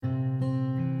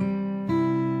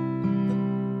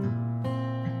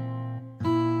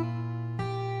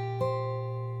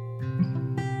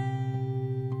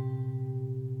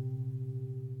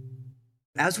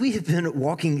as we have been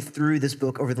walking through this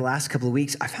book over the last couple of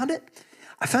weeks, I found it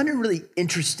really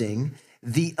interesting,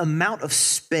 the amount of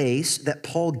space that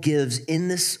Paul gives in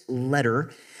this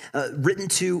letter written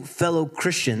to fellow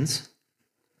Christians,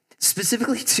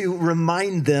 specifically to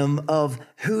remind them of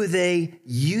who they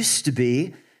used to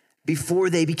be before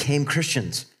they became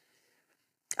Christians.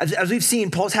 As we've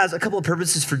seen, Paul has a couple of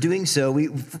purposes for doing so.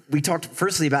 We talked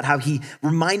firstly about how he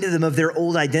reminded them of their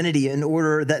old identity in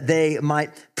order that they might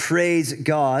praise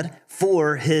God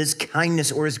for his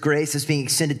kindness or his grace that's being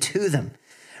extended to them.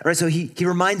 All right, so he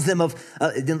reminds them of,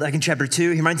 like in chapter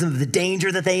 2, he reminds them of the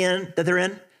danger that they're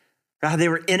in, how they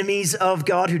were enemies of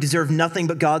God who deserve nothing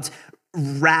but God's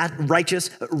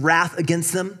righteous wrath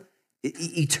against them.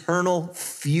 Eternal,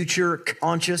 future,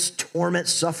 conscious torment,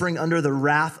 suffering under the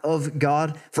wrath of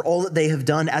God for all that they have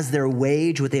done as their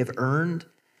wage, what they have earned.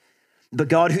 But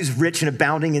God, who's rich and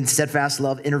abounding in steadfast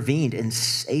love, intervened and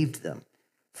saved them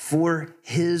for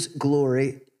his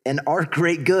glory and our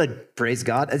great good, praise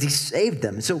God, as he saved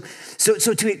them. So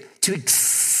to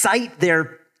excite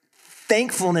their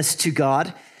thankfulness to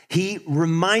God, he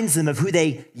reminds them of who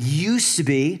they used to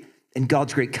be in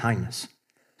God's great kindness.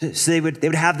 So they would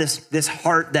have this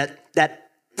heart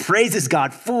that praises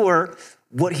God for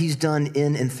what he's done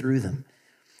in and through them.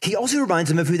 He also reminds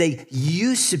them of who they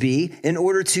used to be in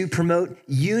order to promote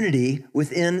unity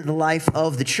within the life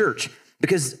of the church,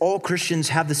 because all Christians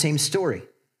have the same story.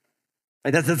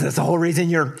 Right? That's the whole reason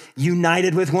you're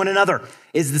united with one another,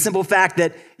 is the simple fact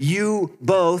that you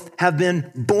both have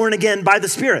been born again by the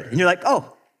Spirit. And you're like,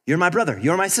 oh, you're my brother,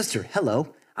 you're my sister,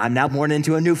 hello. I'm now born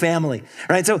into a new family,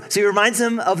 right? So he reminds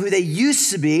them of who they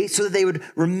used to be so that they would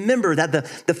remember that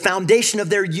the foundation of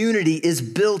their unity is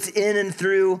built in and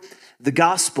through the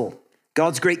gospel,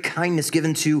 God's great kindness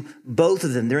given to both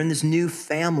of them. They're in this new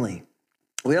family.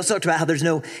 We also talked about how there's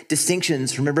no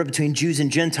distinctions, remember, between Jews and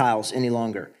Gentiles any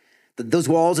longer. Those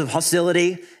walls of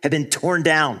hostility have been torn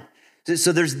down.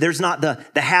 So there's not the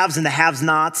haves and the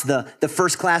have-nots, the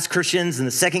first-class Christians and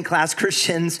the second-class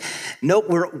Christians. Nope,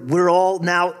 we're all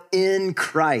now in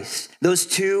Christ. Those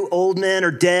two old men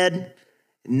are dead.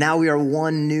 Now we are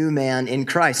one new man in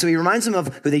Christ. So he reminds them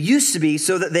of who they used to be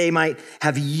so that they might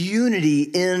have unity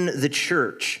in the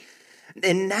church.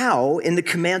 And now, in the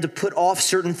command to put off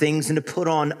certain things and to put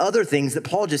on other things that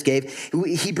Paul just gave,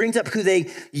 he brings up who they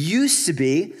used to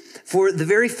be for the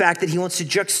very fact that he wants to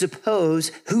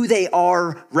juxtapose who they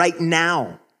are right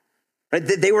now. Right?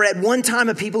 They were at one time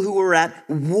a people who were at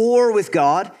war with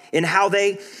God in how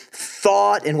they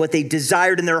thought and what they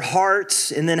desired in their hearts,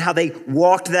 and then how they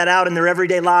walked that out in their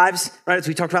everyday lives, right? As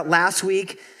we talked about last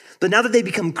week. But now that they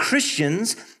become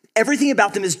Christians, everything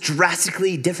about them is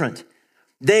drastically different.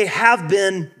 They have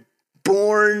been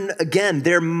born again.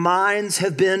 Their minds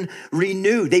have been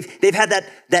renewed. They've had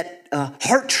that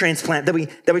heart transplant that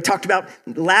we talked about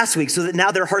last week, so that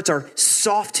now their hearts are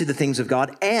soft to the things of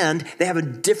God, and they have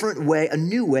a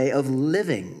new way of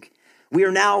living. We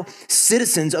are now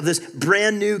citizens of this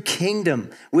brand new kingdom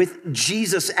with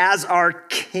Jesus as our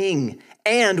King,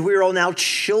 and we're all now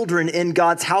children in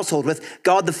God's household with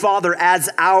God the Father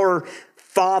as our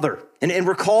Father. And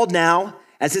we're called now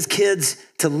as his kids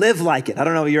to live like it. I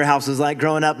don't know what your house was like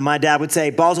growing up. My dad would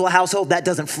say, Boswell household, that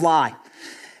doesn't fly.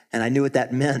 And I knew what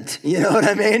that meant. You know what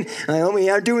I mean? Like, we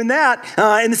aren't doing that.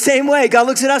 In the same way, God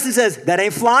looks at us and says, that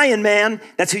ain't flying, man.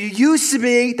 That's who you used to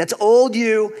be. That's old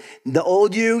you. The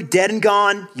old you, dead and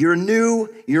gone. You're a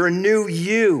new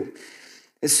you.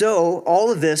 And so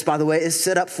all of this, by the way, is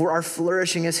set up for our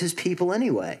flourishing as his people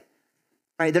anyway.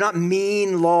 Right? They're not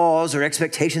mean laws or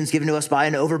expectations given to us by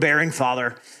an overbearing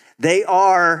father. They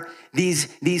are these,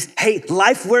 hey,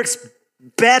 life works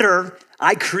better.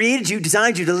 I created you,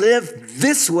 designed you to live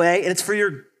this way, and it's for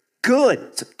your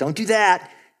good. So don't do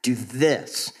that, do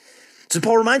this. So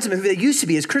Paul reminds them of who they used to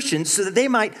be as Christians so that they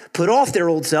might put off their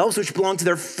old selves, which belong to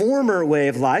their former way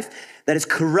of life that is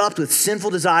corrupt with sinful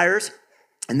desires,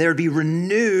 and they would be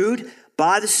renewed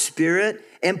by the Spirit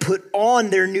and put on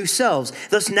their new selves.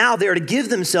 Thus now they are to give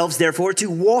themselves, therefore, to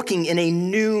walking in a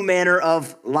new manner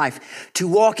of life, to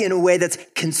walk in a way that's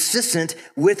consistent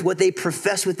with what they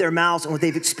profess with their mouths and what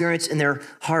they've experienced in their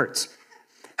hearts.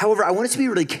 However, I want us to be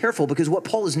really careful, because what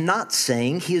Paul is not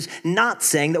saying, he is not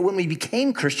saying that when we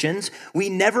became Christians, we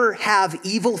never have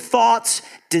evil thoughts,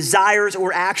 desires,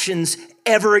 or actions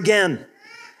ever again.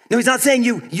 No, he's not saying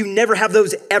you never have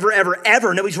those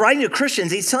ever. No, he's writing to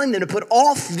Christians. He's telling them to put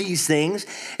off these things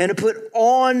and to put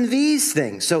on these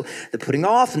things. So the putting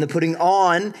off and the putting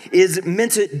on is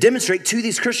meant to demonstrate to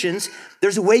these Christians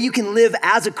there's a way you can live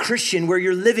as a Christian where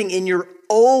you're living in your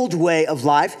old way of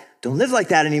life. Don't live like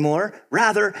that anymore.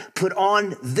 Rather, put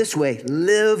on this way.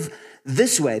 Live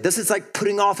this way. This is like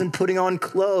putting off and putting on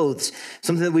clothes,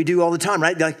 something that we do all the time,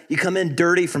 right? Like you come in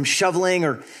dirty from shoveling,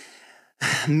 or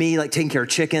me like taking care of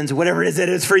chickens or whatever it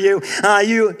is for you.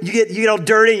 You get all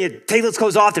dirty and you take those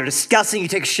clothes off. They're disgusting. You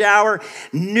take a shower,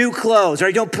 new clothes, right?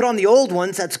 You don't put on the old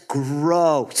ones. That's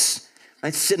gross.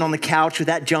 Right? Sitting on the couch with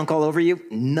that junk all over you.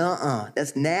 Nuh-uh.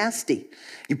 That's nasty.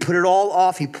 You put it all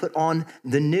off. You put on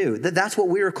the new. That's what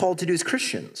we are called to do as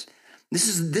Christians.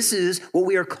 This is what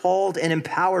we are called and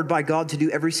empowered by God to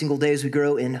do every single day as we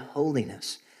grow in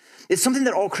holiness. It's something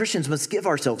that all Christians must give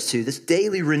ourselves to, this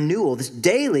daily renewal, this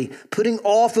daily putting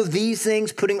off of these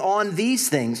things, putting on these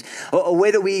things. A way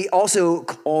that we also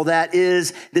call that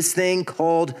is this thing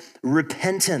called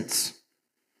repentance,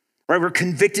 right? We're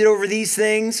convicted over these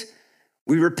things.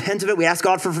 We repent of it. We ask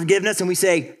God for forgiveness and we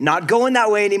say, not going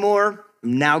that way anymore.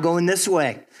 I'm now going this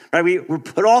way. Right, we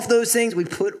put off those things, we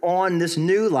put on this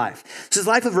new life. So this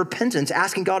life of repentance,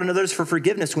 asking God and others for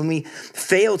forgiveness when we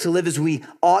fail to live as we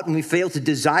ought, when we fail to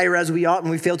desire as we ought,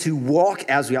 when we fail to walk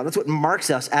as we ought. That's what marks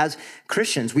us as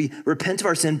Christians. We repent of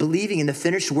our sin, believing in the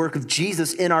finished work of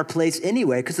Jesus in our place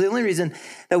anyway, because the only reason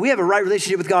that we have a right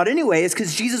relationship with God anyway is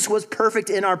because Jesus was perfect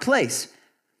in our place.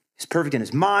 He's perfect in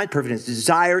his mind, perfect in his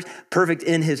desires, perfect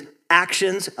in his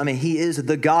actions. I mean, he is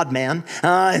the God-man.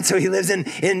 And so he lives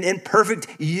in perfect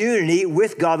unity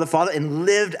with God the Father and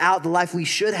lived out the life we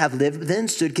should have lived, but then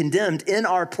stood condemned in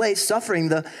our place, suffering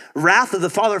the wrath of the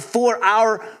Father for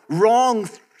our wrong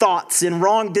thoughts and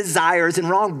wrong desires and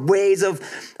wrong ways of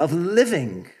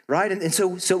living, right? And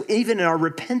so even in our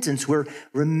repentance, we're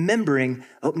remembering,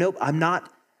 oh, nope, I'm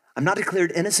not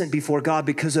declared innocent before God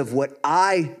because of what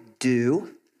I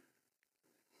do.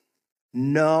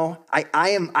 No,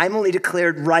 I'm only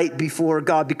declared right before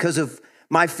God because of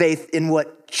my faith in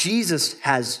what Jesus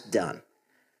has done.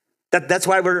 That's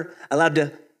why we're allowed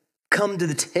to come to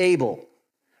the table.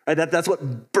 Right? That's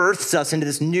what births us into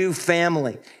this new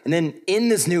family. And then in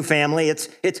this new family, it's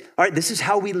all right, this is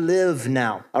how we live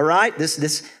now. All right? This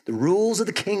the rules of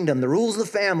the kingdom, the rules of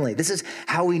the family. This is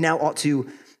how we now ought to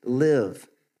live.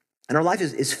 And our life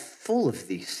is full of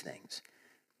these things.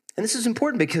 And this is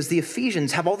important because the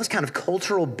Ephesians have all this kind of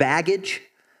cultural baggage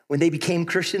when they became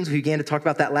Christians. We began to talk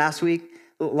about that last week.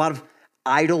 A lot of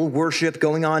idol worship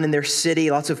going on in their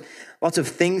city, lots of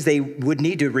things they would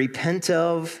need to repent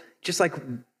of, just like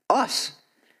us.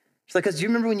 Just like us. Do you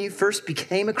remember when you first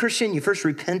became a Christian, you first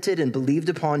repented and believed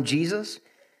upon Jesus?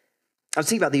 I was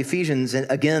thinking about the Ephesians, and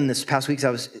again, this past week as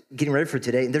I was getting ready for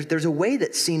today, and there's a way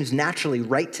that seems naturally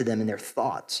right to them in their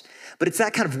thoughts, but it's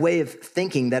that kind of way of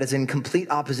thinking that is in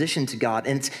complete opposition to God,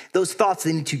 and it's those thoughts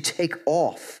they need to take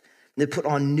off, and they put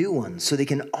on new ones so they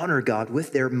can honor God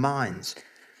with their minds.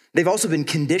 They've also been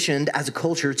conditioned as a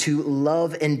culture to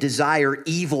love and desire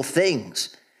evil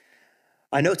things.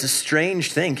 I know it's a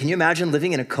strange thing. Can you imagine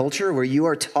living in a culture where you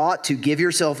are taught to give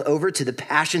yourself over to the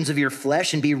passions of your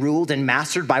flesh and be ruled and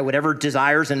mastered by whatever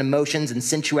desires and emotions and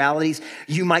sensualities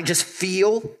you might just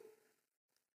feel?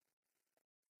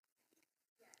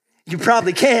 You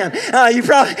probably can.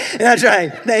 That's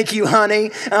right. Thank you,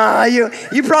 honey.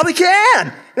 You probably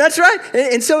can. That's right.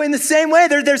 And so in the same way,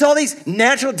 there's all these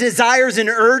natural desires and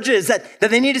urges that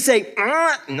they need to say,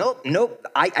 nope,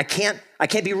 I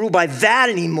can't be ruled by that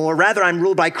anymore. Rather, I'm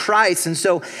ruled by Christ. And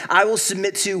so I will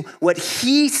submit to what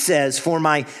he says for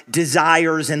my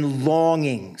desires and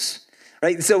longings.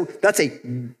 Right? So that's a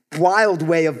wild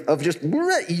way of just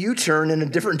U-turn in a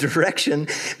different direction.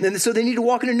 And so they need to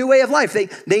walk in a new way of life.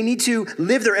 They need to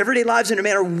live their everyday lives in a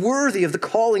manner worthy of the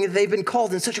calling that they've been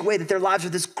called in such a way that their lives are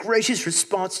this gracious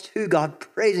response to God,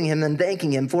 praising him and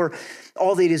thanking him for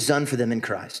all that he has done for them in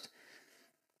Christ.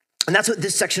 And that's what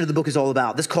this section of the book is all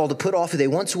about. This call to put off who they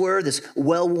once were, this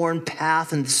well-worn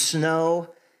path in the snow.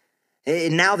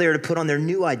 And now they're to put on their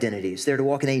new identities. They're to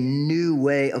walk in a new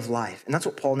way of life. And that's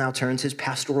what Paul now turns his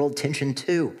pastoral attention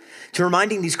to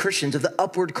reminding these Christians of the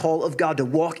upward call of God to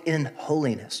walk in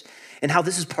holiness and how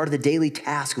this is part of the daily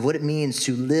task of what it means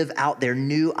to live out their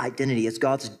new identity as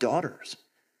God's daughters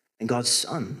and God's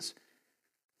sons.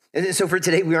 And so for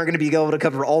today, we aren't going to be able to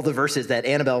cover all the verses that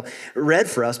Annabelle read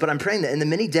for us, but I'm praying that in the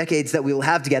many decades that we will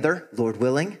have together, Lord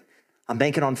willing, I'm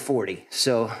banking on 40.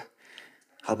 So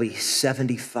I'll be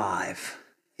 75.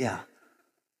 Yeah,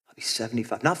 I'll be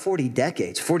 75. Not 40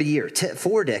 decades, 40 years,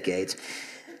 4 decades.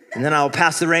 And then I'll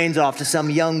pass the reins off to some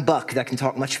young buck that can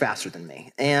talk much faster than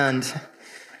me. And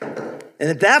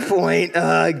at that point,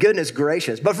 goodness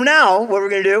gracious. But for now, what we're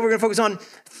going to do, we're going to focus on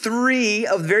 3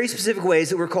 of the very specific ways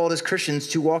that we're called as Christians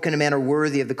to walk in a manner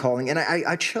worthy of the calling. And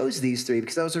I chose these 3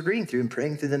 because I was reading through and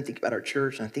praying through them, thinking about our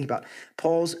church, and I think about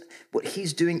Paul's, what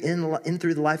he's doing in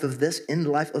through the life of this, in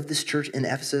the life of this church in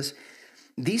Ephesus.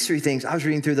 these three things, I was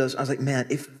reading through those. I was like, man,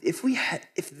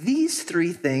 if these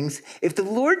three things, if the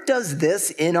Lord does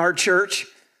this in our church,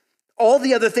 all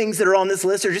the other things that are on this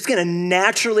list are just going to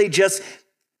naturally just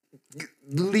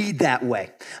lead that way.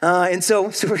 And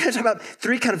so we're going to talk about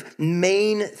three kind of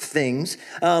main things.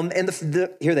 And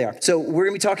here they are. So we're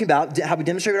going to be talking about how we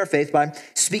demonstrate our faith by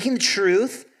speaking the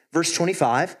truth, verse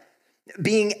 25,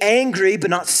 being angry but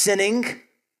not sinning.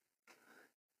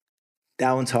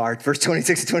 That one's hard, verse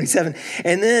 26 to 27.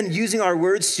 And then using our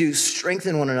words to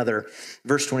strengthen one another,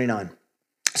 verse 29.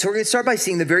 So we're going to start by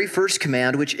seeing the very first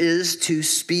command, which is to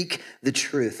speak the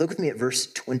truth. Look with me at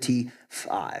verse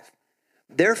 25.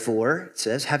 Therefore, it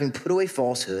says, having put away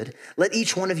falsehood, let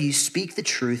each one of you speak the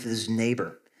truth of his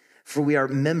neighbor, for we are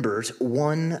members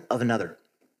one of another.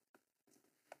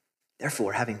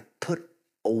 Therefore, having put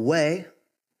away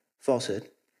falsehood,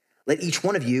 let each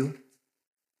one of you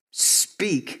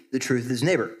speak the truth of his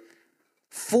neighbor,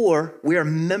 for we are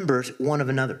members one of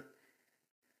another.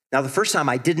 Now, the first time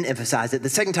I didn't emphasize it. The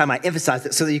second time I emphasized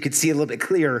it so that you could see a little bit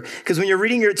clearer. Because when you're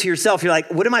reading it to yourself, you're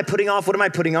like, what am I putting off? What am I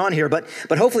putting on here? But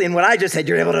hopefully in what I just said,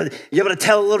 you're able to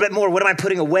tell a little bit more. What am I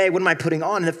putting away? What am I putting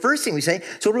on? And the first thing we say,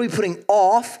 so what are we putting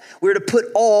off? We're to put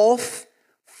off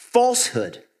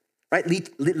falsehood, right?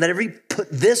 Put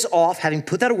this off, having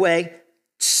put that away,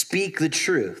 speak the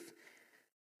truth.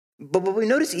 But what we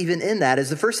notice even in that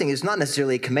is the first thing is not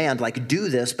necessarily a command like do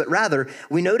this, but rather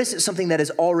we notice it's something that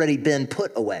has already been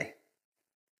put away,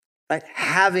 right?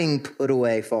 Having put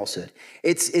away falsehood.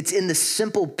 It's in the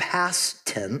simple past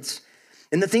tense.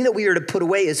 And the thing that we are to put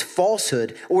away is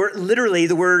falsehood, or literally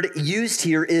the word used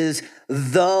here is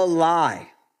the lie.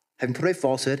 Having put away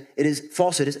falsehood,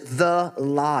 falsehood is the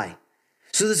lie.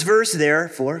 So this verse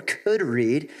therefore could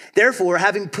read, therefore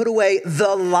having put away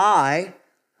the lie,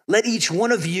 let each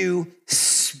one of you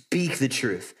speak the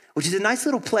truth, which is a nice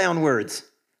little play on words.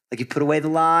 Like you put away the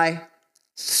lie,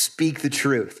 speak the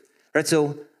truth, right?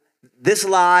 So this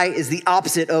lie is the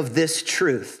opposite of this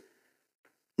truth.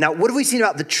 Now, what have we seen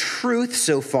about the truth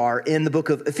so far in the book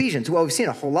of Ephesians? Well, we've seen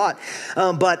a whole lot,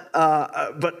 but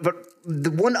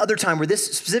the one other time where this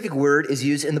specific word is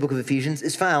used in the book of Ephesians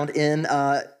is found in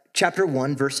chapter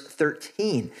 1, verse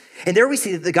 13. And there we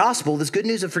see that the gospel, this good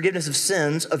news of forgiveness of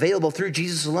sins available through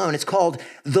Jesus alone, it's called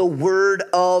the word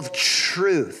of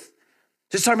truth.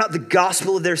 Just talking about the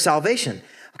gospel of their salvation.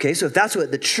 Okay, so if that's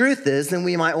what the truth is, then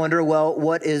we might wonder, well,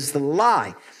 what is the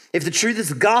lie? If the truth is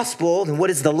the gospel, then what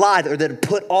is the lie that they're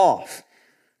put off?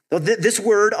 Well, this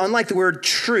word, unlike the word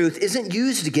truth, isn't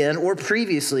used again or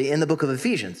previously in the book of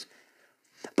Ephesians.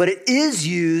 But it is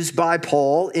used by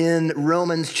Paul in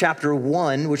Romans chapter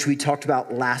 1, which we talked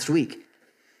about last week.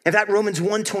 In fact, Romans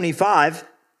 1:25,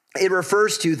 it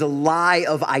refers to the lie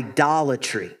of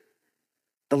idolatry.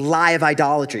 The lie of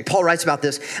idolatry. Paul writes about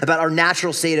this, about our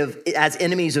natural state as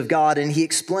enemies of God, and he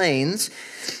explains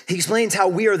how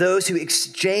we are those who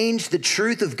exchange the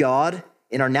truth of God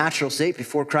in our natural state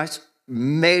before Christ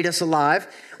made us alive.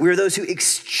 We are those who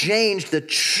exchange the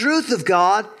truth of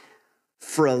God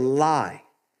for a lie,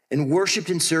 and worshiped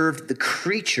and served the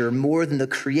creature more than the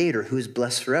creator, who is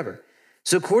blessed forever.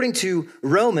 So according to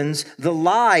Romans, the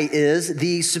lie is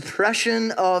the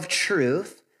suppression of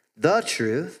truth, the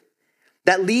truth,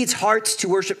 that leads hearts to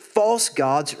worship false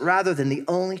gods rather than the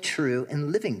only true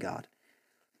and living God.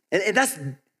 And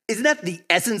isn't that the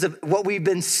essence of what we've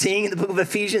been seeing in the book of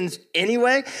Ephesians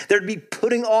anyway? They're to be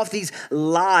putting off these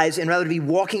lies and rather to be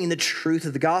walking in the truth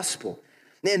of the gospel.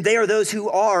 And they are those who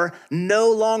are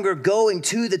no longer going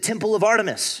to the temple of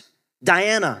Artemis,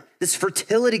 Diana, this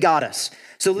fertility goddess.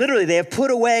 So literally they have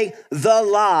put away the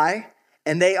lie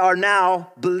and they are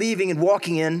now believing and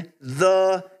walking in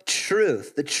the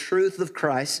truth of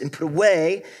Christ, and put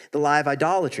away the lie of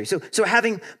idolatry. So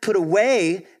having put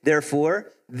away,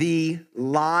 therefore, the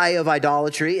lie of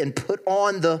idolatry and put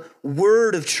on the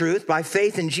word of truth by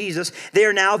faith in Jesus, they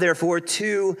are now, therefore,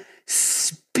 to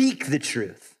speak the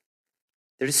truth.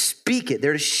 They're to speak it.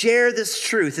 They're to share this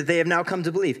truth that they have now come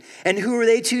to believe. And who are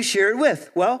they to share it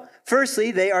with? Well,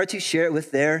 firstly, they are to share it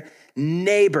with their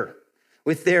neighbor.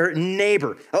 With their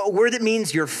neighbor. A word that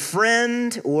means your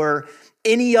friend or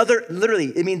any other,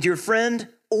 literally, it means your friend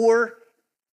or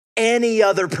any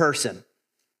other person.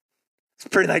 It's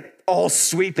pretty like all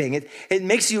sweeping. It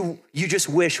makes you just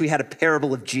wish we had a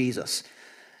parable of Jesus.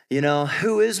 You know,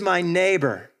 who is my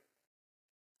neighbor?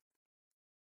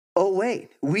 Oh, wait,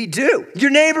 we do.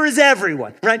 Your neighbor is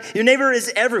everyone, right? Your neighbor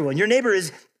is everyone. Your neighbor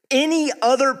is any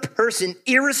other person,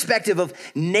 irrespective of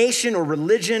nation or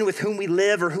religion with whom we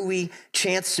live or who we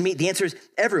chance to meet. The answer is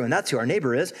everyone. That's who our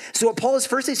neighbor is. So what Paul is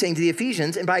firstly saying to the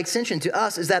Ephesians, and by extension to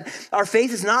us, is that our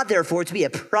faith is not therefore to be a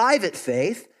private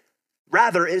faith,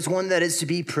 Rather, it is one that is to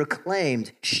be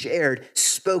proclaimed, shared,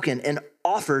 spoken, and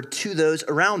offered to those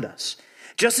around us,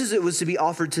 just as it was to be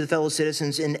offered to the fellow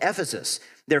citizens in Ephesus,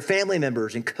 their family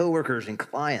members and coworkers and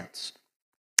clients.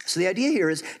 So the idea here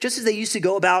is just as they used to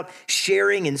go about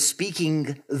sharing and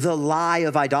speaking the lie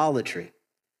of idolatry,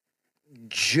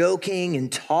 joking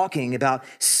and talking about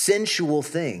sensual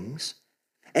things,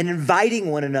 and inviting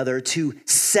one another to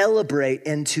celebrate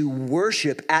and to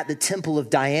worship at the temple of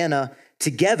Diana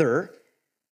together,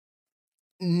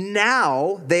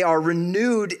 now they are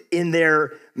renewed in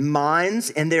their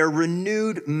minds, and their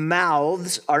renewed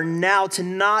mouths are now to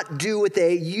not do what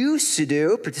they used to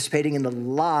do, participating in the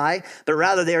lie, but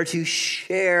rather they are to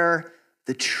share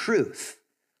the truth,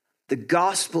 the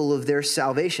gospel of their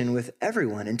salvation with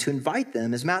everyone, and to invite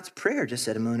them, as Matt's prayer just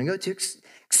said a moment ago, to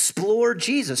explore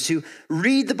Jesus, to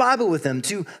read the Bible with them,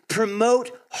 to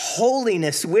promote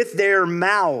holiness with their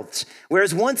mouths.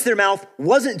 Whereas once their mouth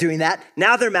wasn't doing that,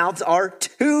 now their mouths are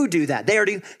to do that. They are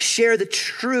to share the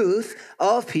truth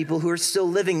of people who are still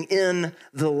living in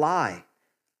the lie.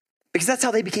 Because that's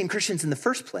how they became Christians in the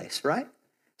first place, right?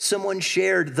 Someone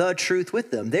shared the truth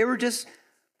with them. They were just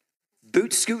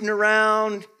boot scooting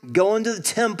around, going to the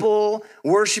temple,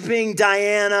 worshiping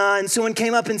Diana, and someone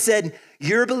came up and said,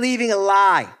 "You're believing a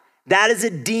lie. That is a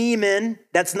demon.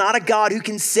 That's not a God who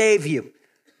can save you.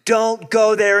 Don't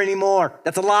go there anymore.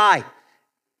 That's a lie."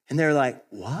 And they're like,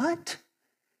 "What?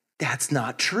 That's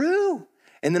not true."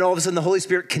 And then all of a sudden the Holy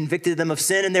Spirit convicted them of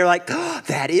sin, and they're like, "Oh,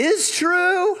 that is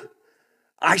true.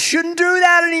 I shouldn't do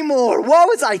that anymore. What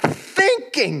was I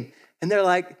thinking?" And they're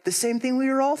like, "The same thing we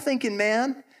were all thinking,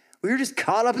 man. We were just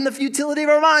caught up in the futility of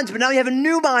our minds, but now we have a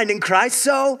new mind in Christ,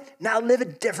 so now live a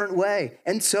different way."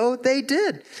 And so they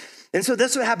did. And so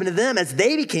that's what happened to them as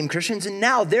they became Christians, and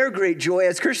now their great joy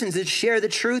as Christians is to share the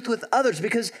truth with others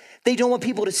because they don't want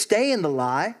people to stay in the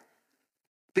lie.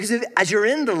 Because as you're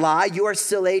in the lie, you are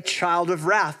still a child of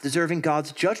wrath, deserving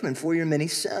God's judgment for your many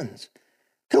sins.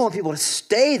 They don't want people to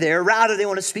stay there. Rather, they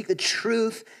want to speak the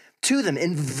truth to them,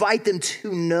 invite them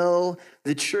to know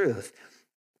the truth.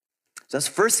 So that's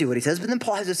firstly what he says, but then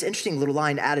Paul has this interesting little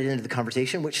line added into the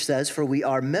conversation, which says, "For we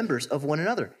are members of one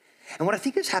another." And what I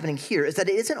think is happening here is that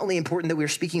it isn't only important that we're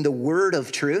speaking the word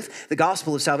of truth, the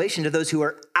gospel of salvation, to those who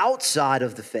are outside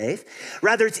of the faith.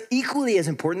 Rather, it's equally as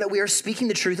important that we are speaking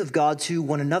the truth of God to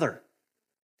one another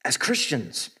as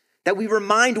Christians, that we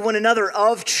remind one another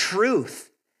of truth.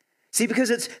 See, because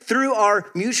it's through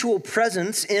our mutual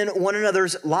presence in one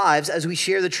another's lives as we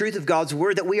share the truth of God's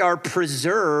word that we are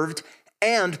preserved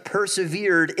and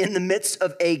persevered in the midst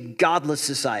of a godless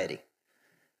society.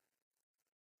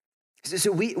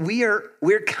 So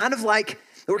we're kind of like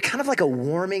a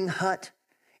warming hut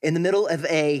in the middle of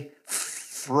a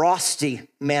frosty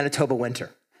Manitoba winter.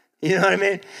 You know what I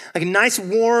mean? Like a nice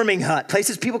warming hut,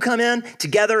 places people come in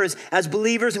together as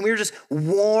believers, and we're just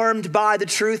warmed by the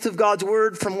truth of God's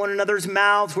word from one another's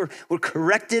mouths. We're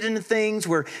corrected in things.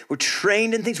 We're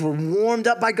trained in things. We're warmed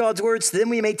up by God's word, so then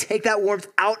we may take that warmth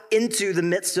out into the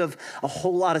midst of a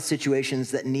whole lot of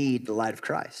situations that need the light of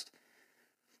Christ.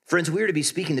 Friends, we are to be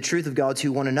speaking the truth of God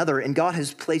to one another, and God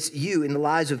has placed you in the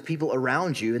lives of people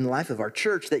around you, in the life of our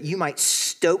church, that you might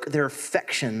stoke their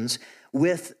affections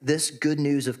with this good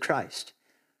news of Christ,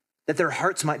 that their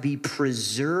hearts might be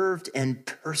preserved and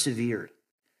persevered,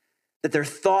 that their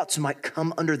thoughts might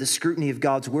come under the scrutiny of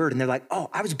God's word, and they're like, "Oh,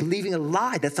 I was believing a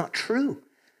lie. That's not true."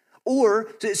 Or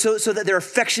so that their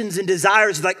affections and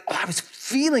desires are like, "Oh, I was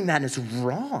feeling that and it's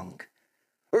wrong."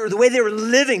 Or the way they were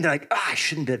living, they're like, "Oh, I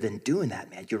shouldn't have been doing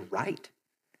that, man. You're right."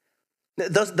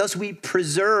 Thus we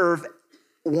preserve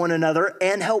one another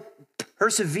and help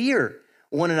persevere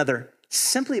one another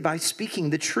simply by speaking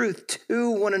the truth to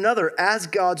one another as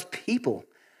God's people.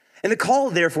 And the call,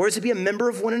 therefore, is to be a member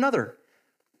of one another.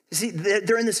 You see,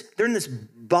 they're in this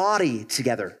body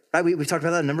together, right? We've talked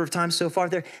about that a number of times so far.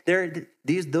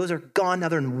 Those are gone. Now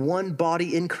they're in one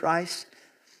body in Christ.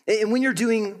 And when you're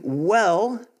doing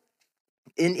well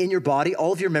in your body,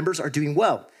 all of your members are doing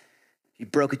well. You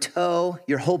broke a toe,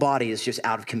 your whole body is just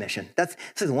out of commission. That's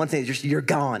the one thing, just you're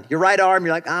gone. Your right arm,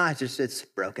 you're like, it's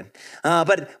broken.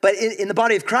 But in the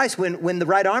body of Christ, when the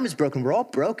right arm is broken, we're all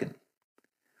broken.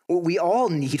 We all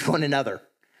need one another.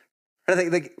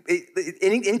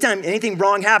 Anytime anything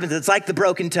wrong happens, it's like the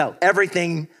broken toe.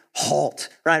 Everything halt,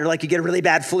 right? Or like you get a really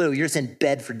bad flu, you're just in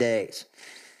bed for days.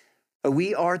 But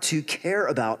we are to care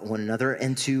about one another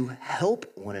and to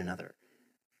help one another.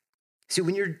 See,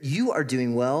 when you are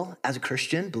doing well as a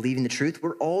Christian, believing the truth,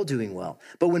 we're all doing well.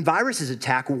 But when viruses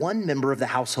attack one member of the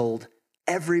household,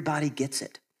 everybody gets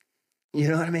it. You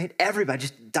know what I mean? Everybody,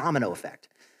 just domino effect.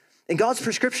 And God's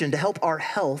prescription to help our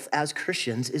health as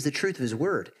Christians is the truth of his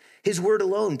word. His word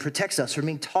alone protects us from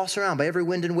being tossed around by every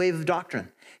wind and wave of doctrine.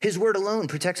 His word alone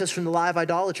protects us from the lie of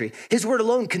idolatry. His word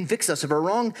alone convicts us of our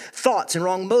wrong thoughts and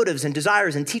wrong motives and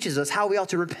desires and teaches us how we ought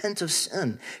to repent of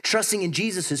sin, trusting in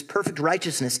Jesus' perfect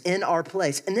righteousness in our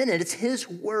place. And then it's his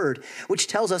word, which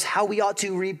tells us how we ought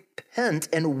to repent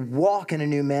and walk in a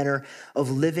new manner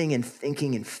of living and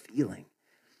thinking and feeling.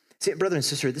 See, brother and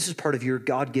sister, this is part of your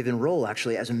God-given role,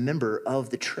 actually, as a member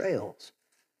of the Trails.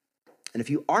 And if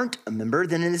you aren't a member,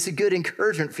 then it's a good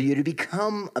encouragement for you to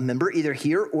become a member, either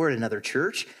here or at another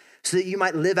church, so that you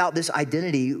might live out this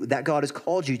identity that God has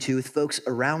called you to with folks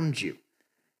around you,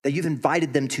 that you've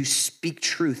invited them to speak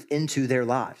truth into their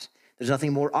lives. There's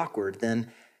nothing more awkward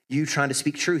than you trying to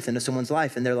speak truth into someone's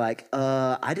life, and they're like,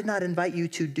 I did not invite you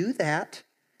to do that.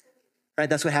 Right?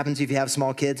 That's what happens if you have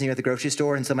small kids and you're at the grocery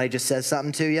store and somebody just says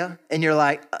something to you, and you're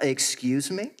like,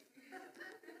 excuse me?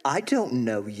 I don't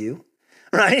know you.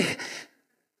 Right?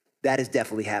 That has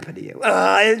definitely happened to you.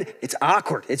 It's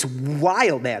awkward. It's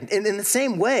wild, man. And in the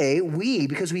same way,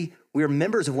 because we are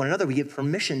members of one another, we give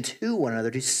permission to one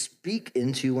another to speak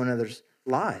into one another's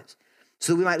lives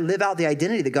so that we might live out the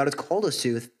identity that God has called us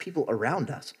to with people around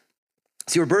us.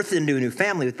 See, we're birthed into a new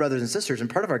family with brothers and sisters, and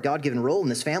part of our God-given role in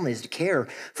this family is to care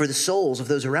for the souls of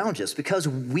those around us because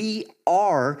we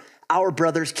are our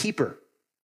brother's keeper.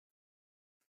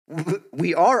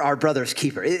 We are our brother's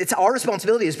keeper. It's our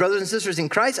responsibility as brothers and sisters in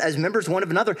Christ, as members one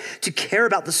of another, to care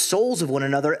about the souls of one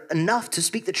another enough to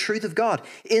speak the truth of God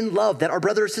in love, that our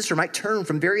brother or sister might turn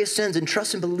from various sins and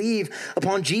trust and believe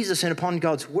upon Jesus and upon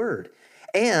God's word.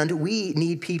 And we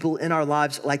need people in our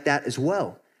lives like that as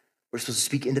well. We're supposed to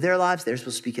speak into their lives. They're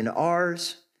supposed to speak into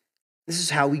ours. This is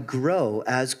how we grow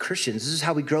as Christians. This is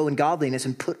how we grow in godliness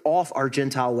and put off our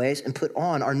Gentile ways and put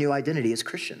on our new identity as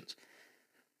Christians.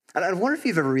 And I wonder if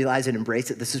you've ever realized and embraced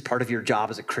that this is part of your job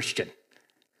as a Christian.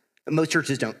 Most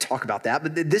churches don't talk about that,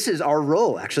 but this is our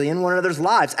role actually in one another's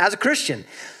lives as a Christian,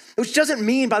 which doesn't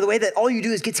mean, by the way, that all you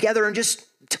do is get together and just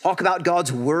talk about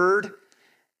God's word,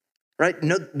 right?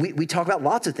 No, we talk about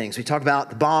lots of things. We talk about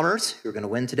the Bombers who are going to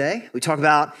win today. We talk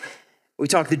about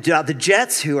the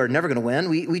Jets who are never going to win.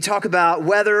 We talk about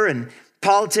weather and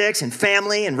politics and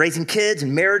family and raising kids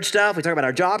and marriage stuff. We talk about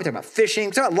our job. We talk about fishing.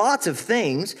 We talk about lots of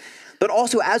things. But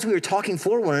also, as we are talking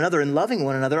for one another and loving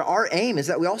one another, our aim is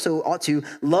that we also ought to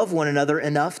love one another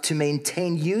enough to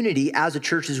maintain unity as a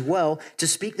church as well, to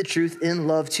speak the truth in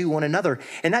love to one another.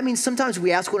 And that means sometimes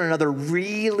we ask one another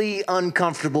really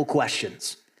uncomfortable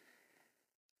questions.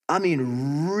 I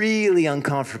mean, really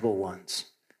uncomfortable ones,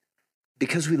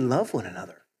 because we love one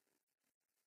another.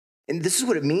 And this is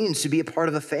what it means to be a part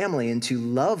of a family and to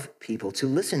love people, to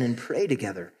listen and pray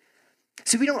together.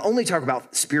 See, we don't only talk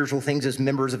about spiritual things as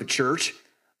members of a church,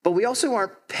 but we also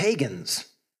aren't pagans.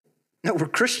 No, we're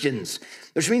Christians,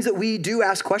 which means that we do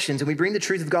ask questions and we bring the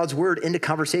truth of God's word into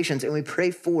conversations and we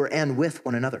pray for and with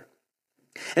one another.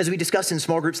 As we discussed in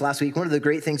small groups last week, one of the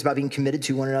great things about being committed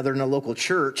to one another in a local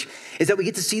church is that we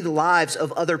get to see the lives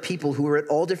of other people who are at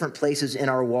all different places in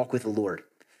our walk with the Lord.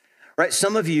 Right?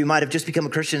 Some of you might have just become a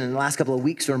Christian in the last couple of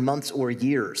weeks or months or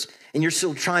years, and you're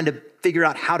still trying to figure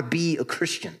out how to be a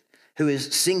Christian who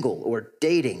is single or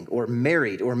dating or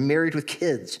married with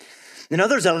kids. And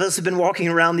others of us have been walking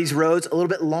around these roads a little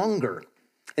bit longer.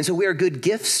 And so we are good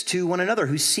gifts to one another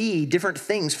who see different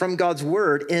things from God's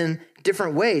word in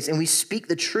different ways, and we speak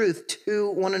the truth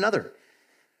to one another.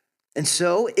 And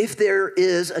so if there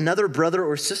is another brother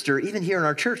or sister, even here in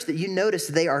our church, that you notice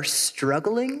they are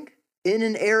struggling in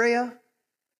an area,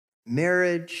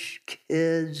 marriage,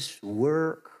 kids,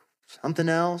 work, something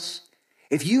else,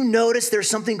 if you notice there's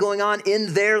something going on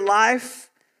in their life,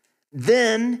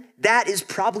 then that is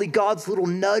probably God's little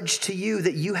nudge to you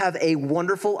that you have a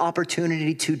wonderful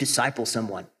opportunity to disciple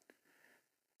someone.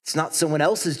 It's not someone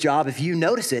else's job if you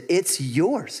notice it, it's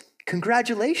yours.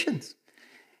 Congratulations.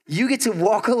 You get to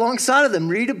walk alongside of them,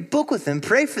 read a book with them,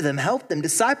 pray for them, help them,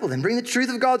 disciple them, bring the truth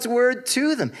of God's word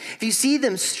to them. If you see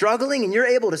them struggling and you're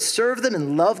able to serve them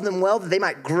and love them well, that they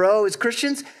might grow as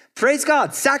Christians, praise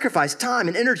God, sacrifice time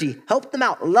and energy, help them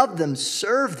out, love them,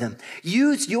 serve them.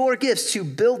 Use your gifts to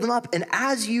build them up. And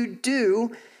as you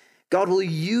do, God will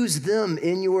use them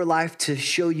in your life to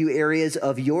show you areas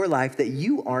of your life that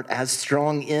you aren't as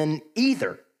strong in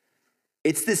either.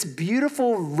 It's this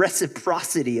beautiful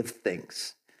reciprocity of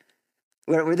things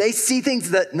where they see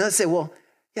things that, and they'll say, well,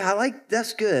 yeah,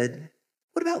 that's good.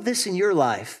 What about this in your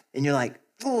life? And you're like,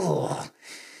 oh.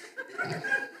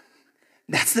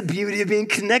 That's the beauty of being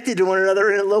connected to one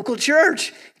another in a local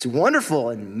church. It's wonderful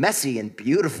and messy and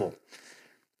beautiful.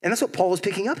 And that's what Paul is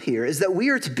picking up here, is that we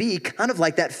are to be kind of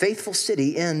like that faithful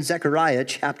city in Zechariah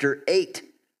chapter 8.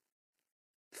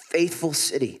 Faithful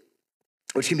city,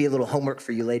 which can be a little homework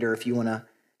for you later if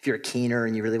you're a keener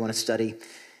and you really want to study.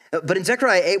 But in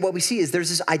Zechariah 8, what we see is there's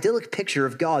this idyllic picture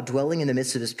of God dwelling in the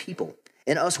midst of his people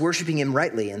and us worshiping him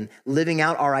rightly and living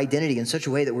out our identity in such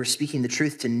a way that we're speaking the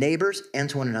truth to neighbors and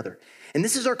to one another. And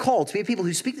this is our call, to be people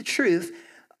who speak the truth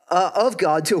of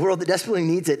God to a world that desperately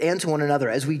needs it and to one another,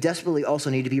 as we desperately also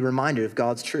need to be reminded of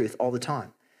God's truth all the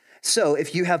time. So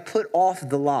if you have put off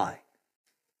the lie,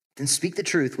 then speak the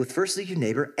truth with firstly your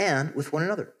neighbor and with one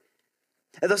another.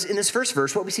 And thus, in this first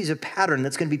verse, what we see is a pattern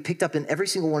that's going to be picked up in every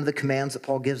single one of the commands that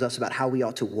Paul gives us about how we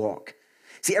ought to walk.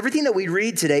 See, everything that we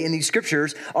read today in these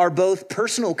scriptures are both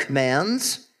personal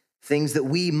commands, things that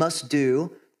we must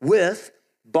do, with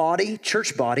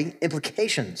church body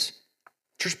implications.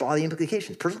 Church body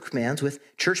implications, personal commands with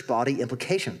church body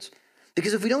implications.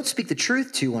 Because if we don't speak the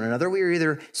truth to one another, we are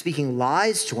either speaking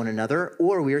lies to one another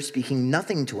or we are speaking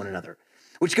nothing to one another,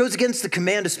 which goes against the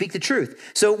command to speak the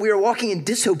truth. So we are walking in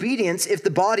disobedience if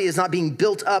the body is not being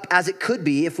built up as it could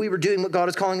be if we were doing what God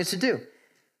is calling us to do.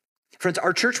 Friends,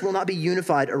 our church will not be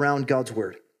unified around God's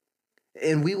word,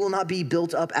 and we will not be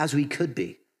built up as we could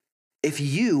be if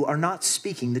you are not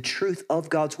speaking the truth of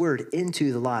God's word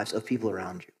into the lives of people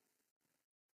around you.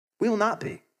 We will not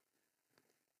be.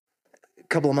 A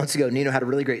couple of months ago, Nino had a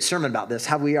really great sermon about this,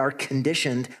 how we are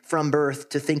conditioned from birth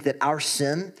to think that our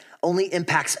sin only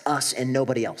impacts us and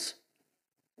nobody else,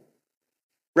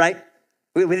 right?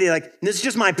 We're like, this is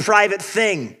just my private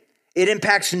thing. It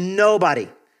impacts nobody,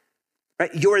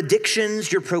 right? Your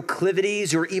addictions, your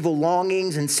proclivities, your evil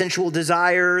longings and sensual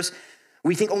desires,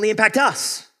 we think only impact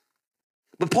us.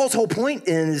 But Paul's whole point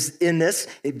in this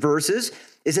verses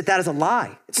is that is a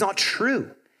lie. It's not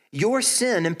true. Your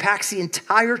sin impacts the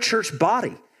entire church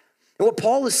body. And what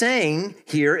Paul is saying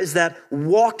here is that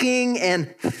walking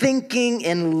and thinking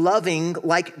and loving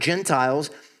like Gentiles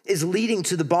is leading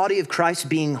to the body of Christ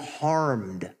being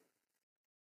harmed.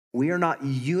 We are not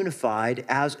unified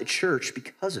as a church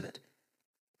because of it.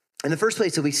 And the first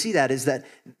place that we see that is that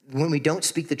when we don't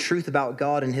speak the truth about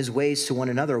God and his ways to one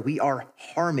another, we are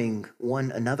harming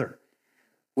one another.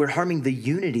 We're harming the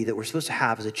unity that we're supposed to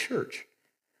have as a church.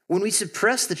 When we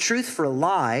suppress the truth for a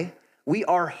lie, we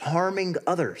are harming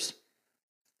others.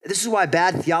 This is why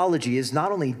bad theology is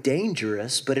not only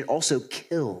dangerous, but it also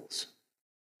kills.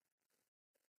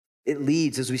 It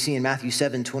leads, as we see in Matthew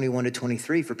 7, 21 to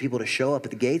 23, for people to show up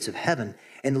at the gates of heaven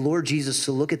and the Lord Jesus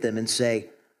to look at them and say,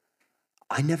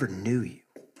 I never knew you.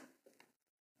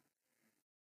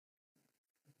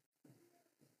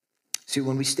 See,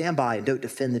 when we stand by and don't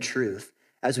defend the truth,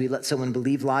 as we let someone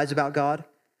believe lies about God,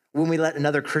 when we let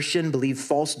another Christian believe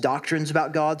false doctrines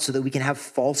about God so that we can have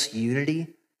false unity,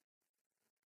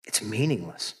 it's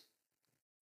meaningless.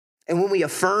 And when we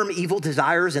affirm evil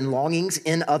desires and longings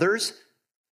in others,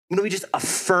 when we just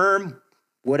affirm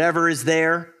whatever is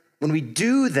there, when we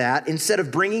do that, instead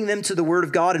of bringing them to the word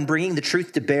of God and bringing the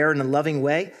truth to bear in a loving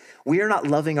way, we are not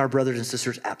loving our brothers and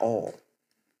sisters at all.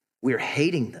 We are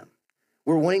hating them.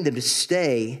 We're wanting them to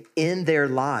stay in their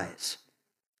lies.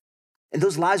 And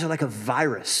those lies are like a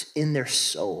virus in their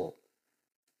soul.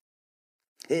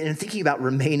 And thinking about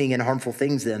remaining in harmful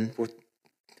things then,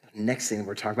 next thing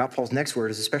we're talking about, Paul's next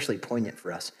word is especially poignant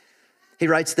for us. He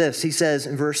writes this, he says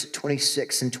in verse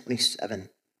 26 and 27,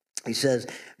 he says,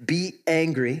 be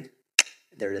angry,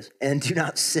 there it is, and do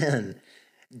not sin.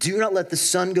 Do not let the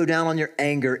sun go down on your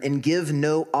anger and give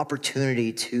no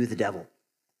opportunity to the devil.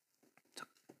 So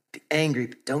be angry,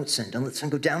 but don't sin. Don't let the sun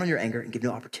go down on your anger and give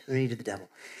no opportunity to the devil.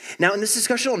 Now, in this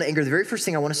discussion on anger, the very first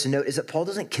thing I want us to note is that Paul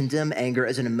doesn't condemn anger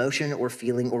as an emotion or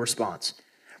feeling or response,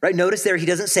 right? Notice there, he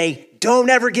doesn't say, don't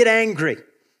ever get angry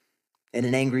in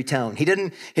an angry tone. He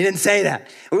didn't say that,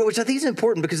 which I think is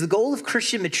important because the goal of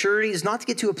Christian maturity is not to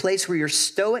get to a place where you're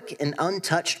stoic and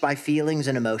untouched by feelings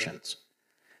and emotions.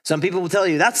 Some people will tell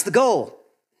you that's the goal.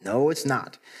 No, it's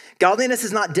not. Godliness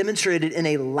is not demonstrated in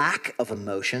a lack of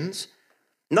emotions.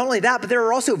 Not only that, but there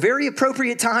are also very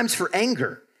appropriate times for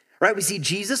anger, right? We see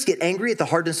Jesus get angry at the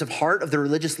hardness of heart of the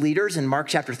religious leaders in Mark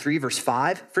chapter 3, verse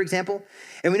 5, for example.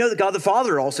 And we know that God the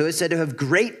Father also is said to have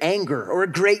great anger or a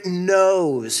great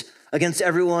nose against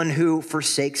everyone who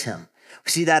forsakes him.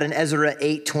 We see that in Ezra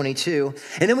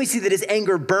 8:22. And then we see that his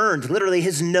anger burned, literally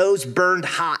his nose burned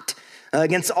hot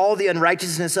against all the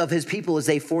unrighteousness of his people as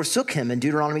they forsook him in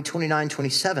Deuteronomy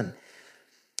 29:27.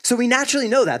 So we naturally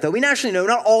know that, though. We naturally know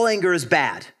not all anger is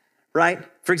bad, right?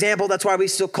 For example, that's why we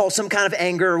still call some kind of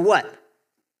anger what?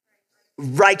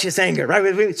 Righteous anger,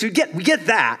 right? So we get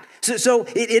that. So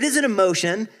it is an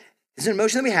emotion. It's an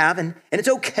emotion that we have, and it's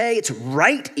okay, it's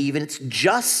right even, it's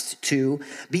just to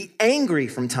be angry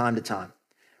from time to time,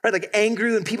 right? Like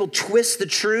angry when people twist the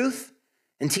truth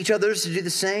and teach others to do the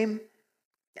same.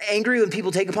 Angry when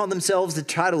people take upon themselves the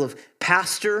title of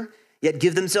pastor, yet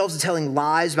give themselves to telling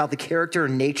lies about the character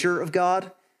and nature of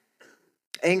God.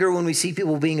 Anger when we see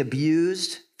people being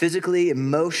abused physically,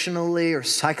 emotionally, or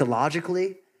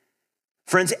psychologically.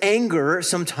 Friends, anger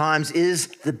sometimes is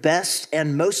the best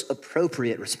and most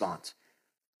appropriate response.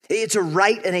 It's a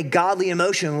right and a godly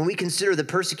emotion when we consider the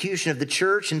persecution of the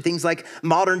church and things like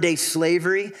modern day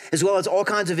slavery, as well as all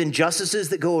kinds of injustices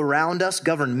that go around us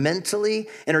governmentally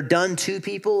and are done to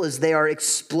people as they are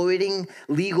exploiting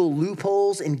legal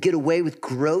loopholes and get away with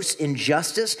gross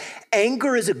injustice.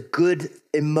 Anger is a good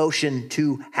emotion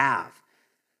to have.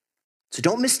 So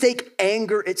don't mistake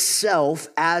anger itself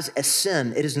as a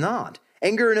sin. It is not.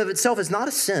 Anger in of itself is not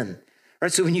a sin,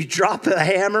 right? So when you drop a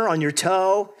hammer on your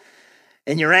toe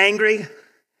and you're angry,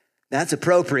 that's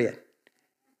appropriate.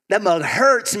 That mug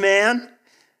hurts, man.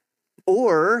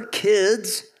 Or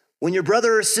kids, when your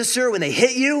brother or sister, when they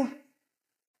hit you,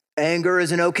 anger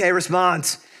is an okay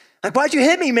response. Like, why'd you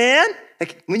hit me, man?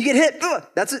 Like when you get hit,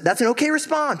 that's an okay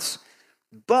response.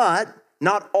 But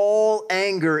not all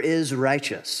anger is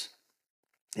righteous.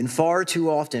 And far too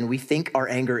often, we think our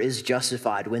anger is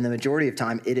justified when the majority of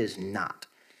time it is not.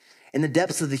 And the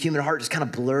depths of the human heart just kind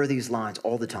of blur these lines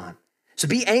all the time. So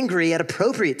be angry at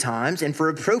appropriate times and for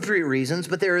appropriate reasons,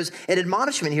 but there is an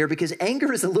admonishment here because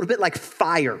anger is a little bit like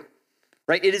fire,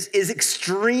 right? It is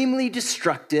extremely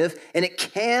destructive and it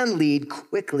can lead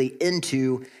quickly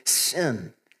into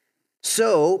sin.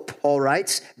 So, Paul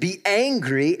writes, be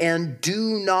angry and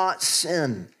do not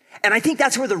sin. And I think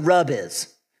that's where the rub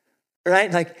is.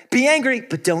 Right? Like, be angry,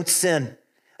 but don't sin.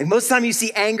 Like most of the time you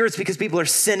see anger, it's because people are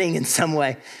sinning in some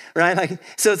way, right? Like,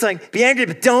 so it's like, be angry,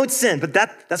 but don't sin. But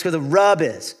that's where the rub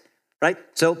is, right?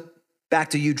 So back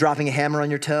to you dropping a hammer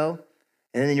on your toe,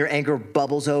 and then your anger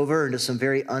bubbles over into some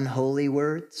very unholy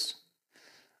words,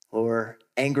 or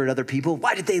anger at other people.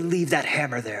 Why did they leave that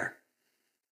hammer there?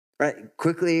 Right?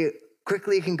 Quickly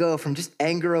it can go from just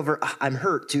anger over, I'm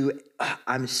hurt, to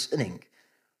I'm sinning.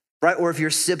 Right? Or if your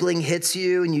sibling hits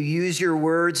you and you use your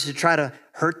words to try to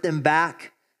hurt them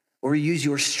back, or you use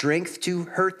your strength to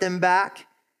hurt them back.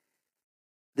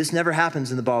 This never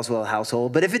happens in the Boswell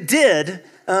household, but if it did,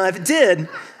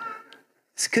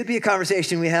 this could be a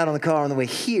conversation we had on the car on the way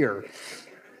here.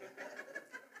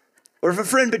 Or if a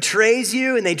friend betrays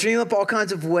you and they dream up all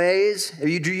kinds of ways, or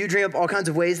you dream up all kinds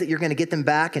of ways that you're going to get them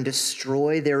back and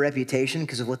destroy their reputation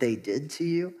because of what they did to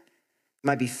you.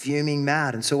 Might be fuming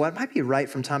mad. And so it might be right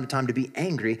from time to time to be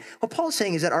angry. What Paul's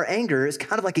saying is that our anger is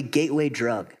kind of like a gateway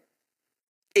drug.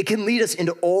 It can lead us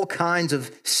into all kinds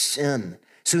of sin.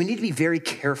 So we need to be very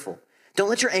careful. Don't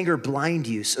let your anger blind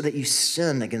you so that you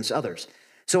sin against others.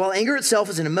 So while anger itself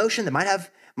is an emotion that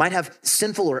might have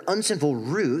sinful or unsinful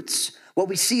roots, what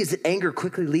we see is that anger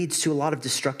quickly leads to a lot of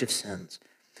destructive sins.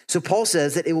 So Paul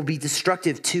says that it will be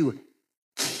destructive to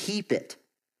keep it.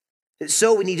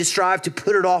 So we need to strive to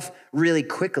put it off really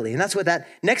quickly. And that's what that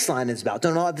next line is about.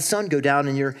 Don't let the sun go down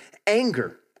in your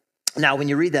anger. Now, when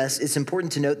you read this, it's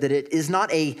important to note that it is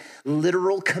not a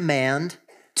literal command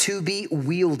to be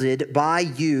wielded by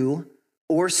you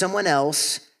or someone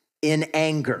else in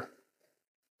anger.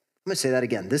 I'm going to say that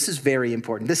again. This is very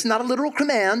important. This is not a literal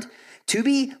command to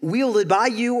be wielded by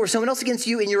you or someone else against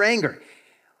you in your anger.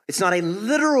 It's not a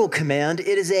literal command.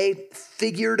 It is a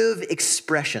figurative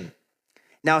expression.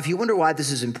 Now, if you wonder why this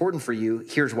is important for you,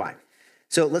 here's why.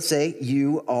 So let's say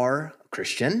you are a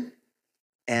Christian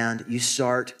and you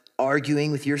start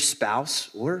arguing with your spouse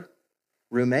or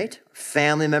roommate,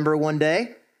 family member one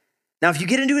day. Now, if you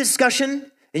get into a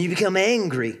discussion and you become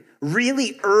angry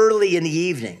really early in the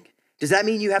evening, does that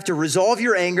mean you have to resolve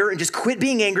your anger and just quit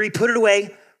being angry, put it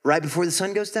away right before the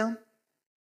sun goes down?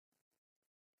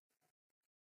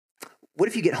 What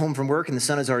if you get home from work and the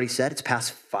sun has already set? It's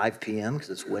past 5 p.m. because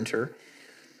it's winter.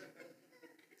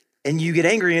 And you get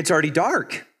angry and it's already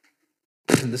dark.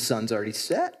 And the sun's already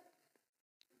set.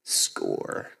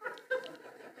 Score.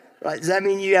 Right? Does that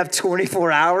mean you have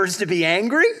 24 hours to be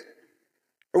angry?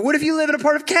 Or what if you live in a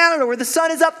part of Canada where the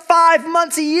sun is up 5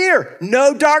 months a year?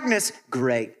 No darkness.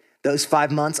 Great. Those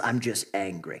 5 months, I'm just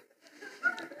angry.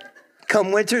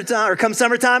 Come winter time or come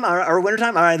summertime or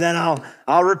wintertime, all right, then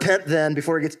I'll repent then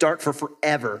before it gets dark for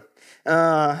forever.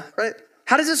 Right?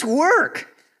 How does this work?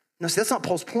 No, see, that's not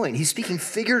Paul's point. He's speaking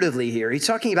figuratively here. He's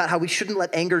talking about how we shouldn't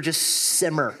let anger just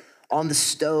simmer on the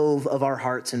stove of our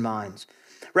hearts and minds.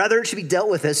 Rather, it should be dealt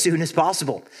with as soon as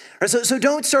possible. Right, so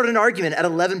don't start an argument at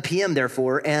 11 p.m.,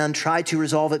 therefore, and try to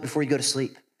resolve it before you go to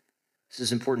sleep. This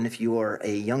is important if you are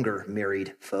a younger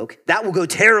married folk. That will go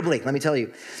terribly, let me tell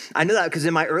you. I know that because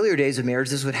in my earlier days of marriage,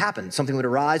 this would happen. Something would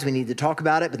arise, we needed to talk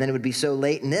about it, but then it would be so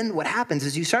late. And then what happens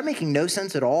is you start making no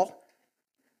sense at all.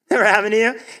 Never happened to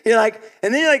you? You're like,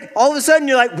 and then you're like, all of a sudden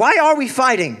you're like, why are we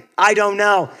fighting? I don't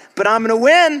know, but I'm gonna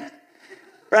win,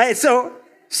 right? So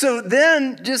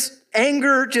then just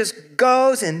anger just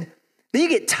goes, and then you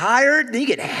get tired, then you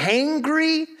get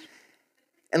hangry,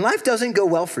 and life doesn't go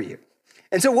well for you.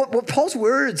 And so what Paul's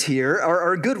words here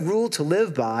are a good rule to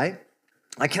live by.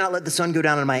 I cannot let the sun go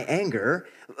down in my anger,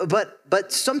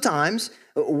 but sometimes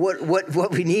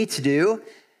what we need to do,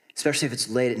 especially if it's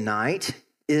late at night,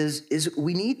 is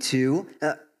we need to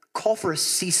call for a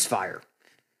ceasefire.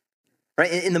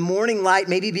 Right? In the morning light,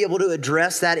 maybe be able to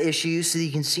address that issue so that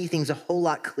you can see things a whole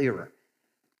lot clearer.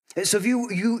 So if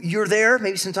you're there,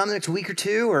 maybe sometime in the next week or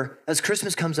two, or as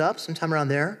Christmas comes up, sometime around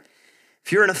there,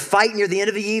 if you're in a fight near the end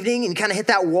of the evening and you kind of hit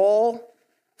that wall,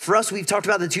 for us, we've talked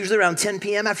about that's usually around 10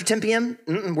 p.m. After 10 p.m.,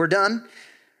 we're done.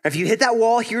 If you hit that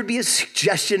wall, here would be a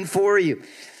suggestion for you.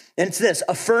 And it's this: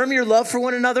 affirm your love for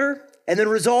one another and then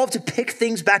resolve to pick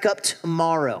things back up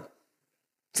tomorrow.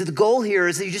 So the goal here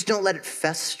is that you just don't let it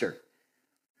fester.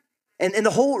 And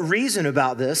the whole reason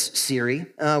about this, Siri,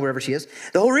 wherever she is,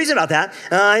 the whole reason about that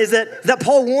is that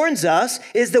Paul warns us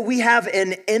is that we have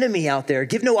an enemy out there.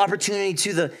 Give no opportunity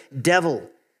to the devil,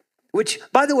 which,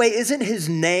 by the way, isn't his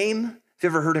name. Have you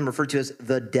ever heard him referred to as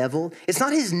the devil? It's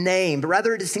not his name, but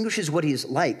rather it distinguishes what he is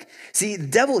like. See, the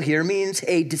devil here means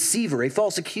a deceiver, a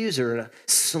false accuser, a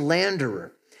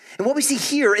slanderer. And what we see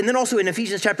here, and then also in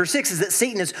Ephesians chapter 6, is that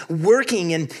Satan is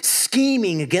working and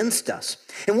scheming against us.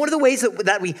 And one of the ways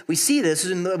that we see this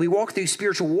is when we walk through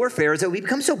spiritual warfare is that we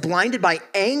become so blinded by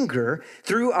anger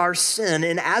through our sin.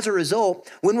 And as a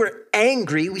result, when we're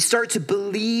angry, we start to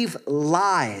believe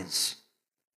lies.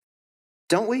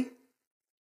 Don't we?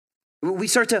 We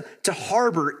start to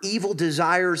harbor evil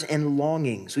desires and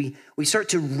longings. We start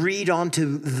to read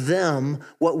onto them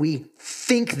what we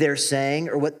think they're saying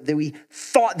or what we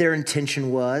thought their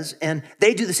intention was, and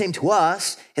they do the same to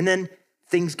us, and then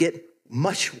things get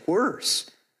much worse,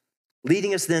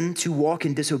 leading us then to walk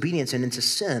in disobedience and into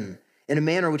sin in a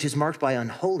manner which is marked by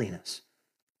unholiness.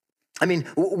 I mean,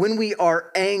 when we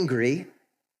are angry,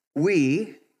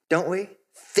 don't we,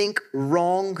 think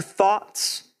wrong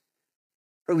thoughts.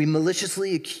 We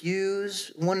maliciously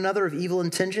accuse one another of evil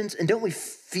intentions, and don't we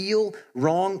feel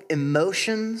wrong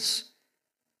emotions?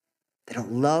 They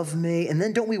don't love me. And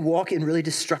then don't we walk in really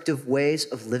destructive ways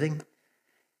of living?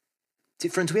 See,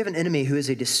 friends, we have an enemy who is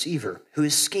a deceiver, who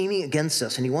is scheming against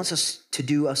us, and he wants us to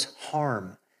do us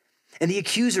harm. And the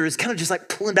accuser is kind of just like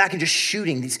pulling back and just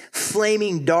shooting these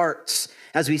flaming darts,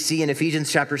 as we see in Ephesians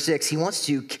chapter 6. He wants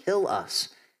to kill us.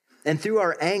 And through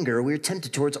our anger, we're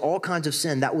tempted towards all kinds of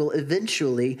sin that will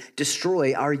eventually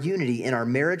destroy our unity in our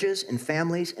marriages and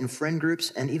families and friend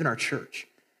groups and even our church.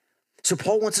 So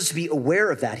Paul wants us to be aware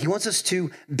of that. He wants us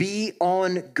to be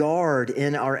on guard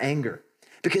in our anger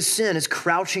because sin is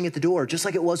crouching at the door, just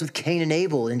like it was with Cain and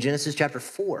Abel in Genesis chapter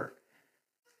 4.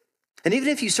 And even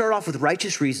if you start off with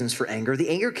righteous reasons for anger, the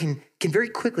anger can very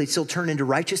quickly still turn into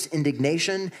righteous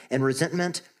indignation and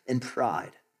resentment and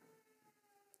pride.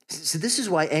 So this is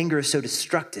why anger is so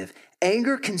destructive.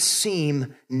 Anger can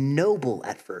seem noble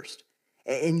at first,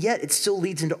 and yet it still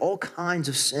leads into all kinds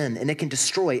of sin, and it can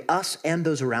destroy us and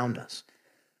those around us.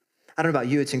 I don't know about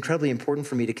you, it's incredibly important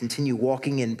for me to continue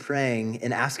walking and praying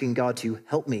and asking God to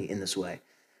help me in this way,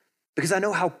 because I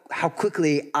know how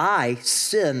quickly I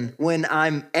sin when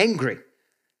I'm angry.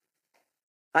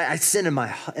 I sin in my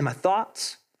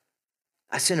thoughts,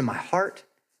 I sin in my heart,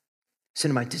 I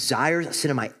sin in my desires, I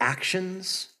sin in my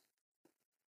actions.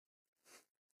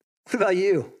 What about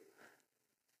you?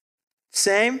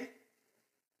 Same?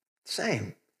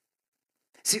 Same.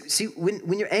 See,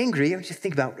 when you're angry, I want you to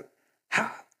think about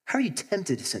how are you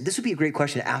tempted to sin? This would be a great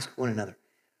question to ask one another.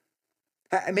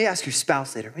 I may ask your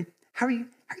spouse later. How are you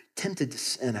tempted to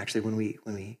sin actually when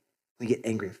we get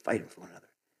angry and fight with one another?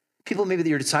 People maybe that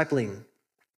you're discipling,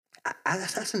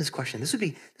 ask them this question. This would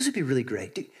be really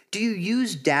great. Do you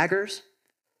use daggers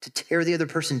to tear the other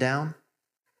person down?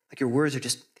 Like your words are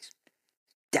just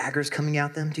daggers coming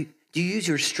at them? Do you use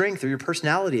your strength or your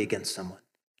personality against someone?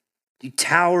 Do you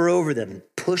tower over them and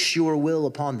push your will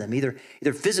upon them, either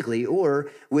physically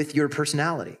or with your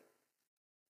personality?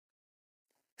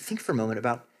 Think for a moment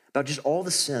about just all the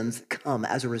sins that come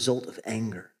as a result of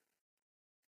anger.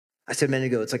 I said a minute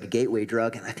ago, it's like a gateway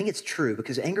drug, and I think it's true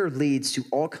because anger leads to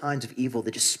all kinds of evil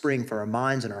that just spring from our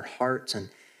minds and our hearts and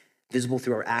visible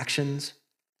through our actions.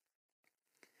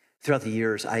 Throughout the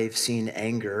years, I've seen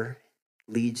anger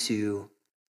lead to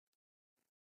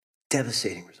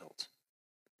devastating results.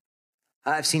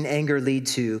 I've seen anger lead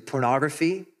to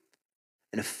pornography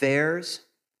and affairs,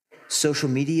 social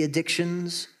media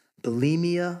addictions,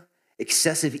 bulimia,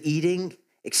 excessive eating,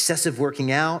 excessive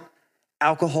working out,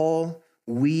 alcohol,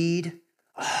 weed,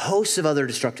 a host of other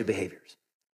destructive behaviors.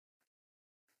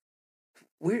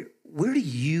 Where do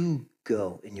you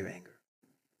go in your anger?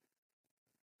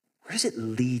 Where does it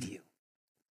lead you?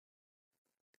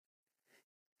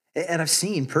 And I've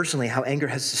seen personally how anger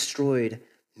has destroyed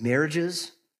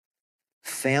marriages,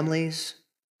 families,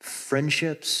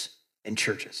 friendships, and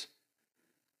churches.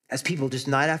 As people just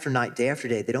night after night, day after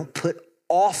day, they don't put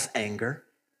off anger.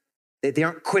 They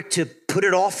aren't quick to put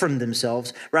it off from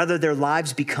themselves. Rather, their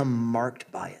lives become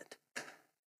marked by it.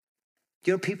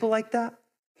 Do you know people like that?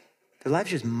 Their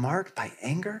lives just marked by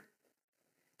anger.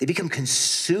 They become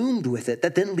consumed with it.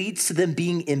 That then leads to them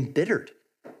being embittered.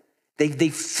 They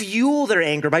fuel their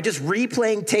anger by just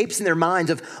replaying tapes in their minds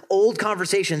of old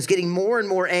conversations, getting more and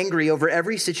more angry over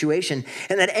every situation.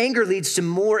 And that anger leads to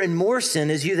more and more sin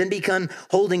as you then become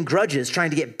holding grudges, trying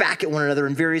to get back at one another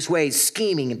in various ways,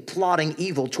 scheming and plotting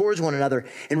evil towards one another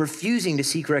and refusing to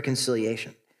seek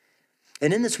reconciliation.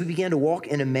 And in this, we began to walk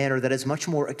in a manner that is much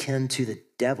more akin to the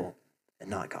devil and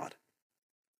not God.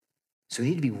 So we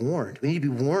need to be warned. We need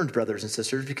to be warned, brothers and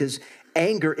sisters, because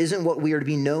anger isn't what we are to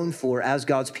be known for as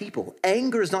God's people.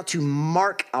 Anger is not to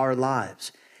mark our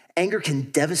lives. Anger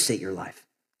can devastate your life.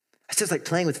 It's just like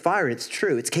playing with fire. It's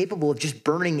true. It's capable of just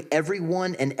burning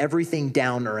everyone and everything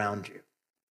down around you.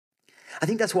 I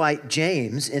think that's why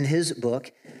James, in his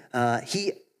book,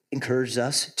 he encourages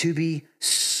us to be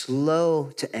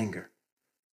slow to anger,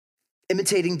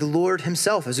 imitating the Lord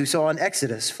himself, as we saw in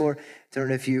Exodus. For I don't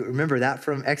know if you remember that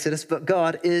from Exodus, but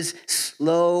God is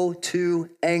slow to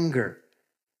anger.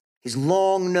 He's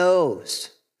long-nosed.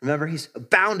 Remember, he's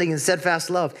abounding in steadfast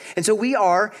love. And so we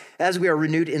are, as we are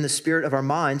renewed in the spirit of our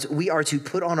minds, we are to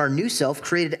put on our new self,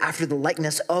 created after the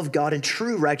likeness of God in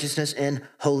true righteousness and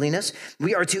holiness.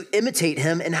 We are to imitate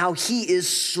him in how he is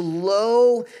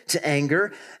slow to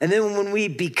anger. And then when we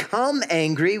become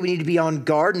angry, we need to be on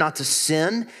guard not to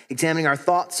sin, examining our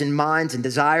thoughts and minds and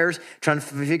desires, trying to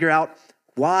figure out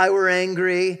why we're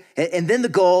angry. And then the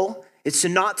goal is to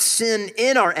not sin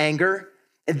in our anger.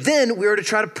 And then we are to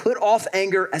try to put off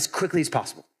anger as quickly as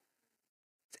possible.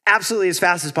 Absolutely as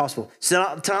fast as possible.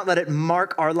 So to not let it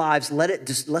mark our lives. Let it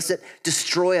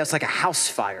destroy us like a house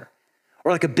fire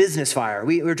or like a business fire.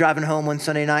 We were driving home one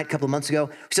Sunday night a couple of months ago.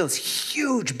 We saw this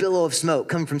huge billow of smoke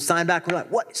coming from Steinbach. We're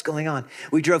like, what is going on?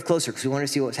 We drove closer because we wanted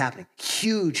to see what was happening.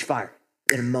 Huge fire.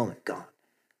 In a moment, gone.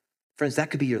 Friends, that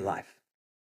could be your life.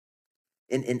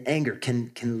 And anger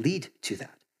can lead to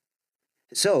that.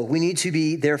 So we need to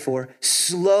be, therefore,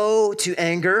 slow to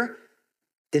anger,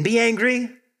 then be angry,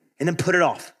 and then put it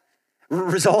off.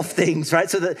 Resolve things, right?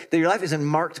 So that your life isn't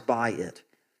marked by it.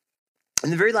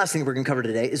 And the very last thing we're going to cover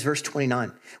today is verse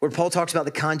 29, where Paul talks about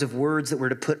the kinds of words that we're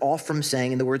to put off from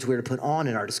saying and the words we're to put on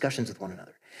in our discussions with one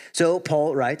another. So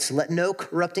Paul writes, let no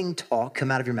corrupting talk come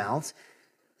out of your mouths,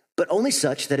 but only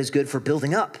such that is good for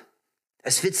building up,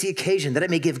 as fits the occasion, that it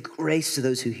may give grace to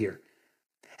those who hear.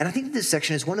 And I think that this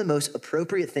section is one of the most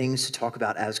appropriate things to talk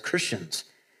about as Christians,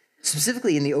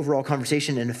 specifically in the overall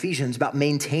conversation in Ephesians about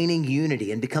maintaining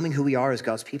unity and becoming who we are as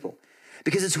God's people,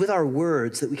 because it's with our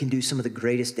words that we can do some of the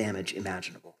greatest damage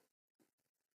imaginable.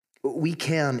 We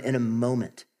can, in a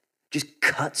moment, just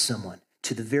cut someone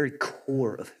to the very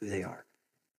core of who they are.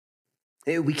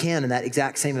 We can, in that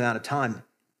exact same amount of time,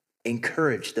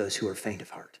 encourage those who are faint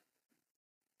of heart.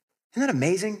 Isn't that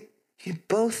amazing? You do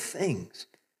both things.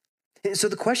 And so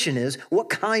the question is, what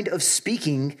kind of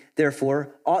speaking,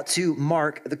 therefore, ought to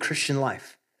mark the Christian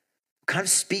life? What kind of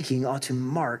speaking ought to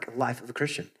mark the life of a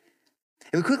Christian?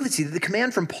 And we quickly see that the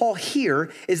command from Paul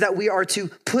here is that we are to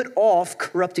put off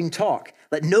corrupting talk.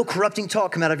 Let no corrupting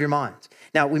talk come out of your minds.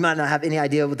 Now, we might not have any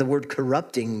idea what the word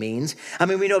corrupting means. I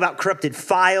mean, we know about corrupted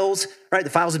files, right? The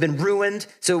files have been ruined,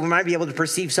 so we might be able to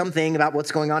perceive something about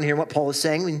what's going on here and what Paul is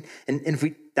saying. And if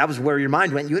that was where your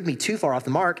mind went, you wouldn't be too far off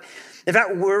the mark. In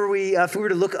fact, if we were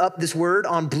to look up this word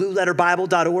on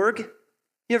blueletterbible.org,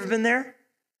 you ever been there?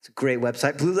 It's a great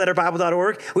website,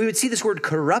 blueletterbible.org. We would see this word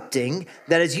corrupting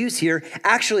that is used here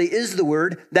actually is the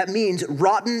word that means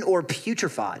rotten or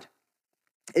putrefied.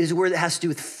 It is a word that has to do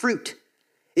with fruit.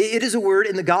 It is a word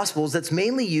in the Gospels that's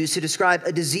mainly used to describe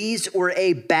a diseased or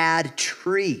a bad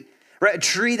tree, right? A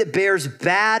tree that bears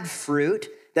bad fruit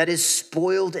that is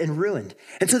spoiled and ruined.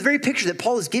 And so the very picture that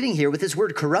Paul is giving here with this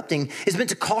word corrupting is meant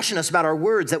to caution us about our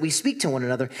words that we speak to one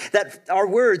another, that our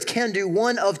words can do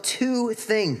one of two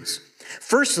things.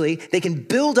 Firstly, they can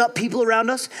build up people around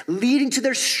us, leading to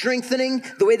their strengthening,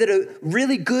 the way that a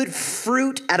really good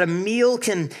fruit at a meal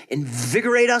can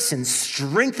invigorate us and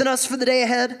strengthen us for the day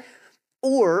ahead.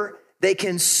 Or they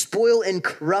can spoil and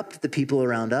corrupt the people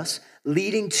around us,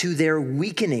 leading to their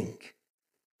weakening.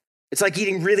 It's like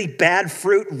eating really bad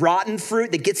fruit, rotten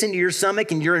fruit that gets into your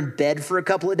stomach and you're in bed for a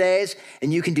couple of days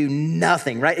and you can do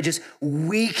nothing, right? It just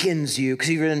weakens you because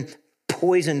you've been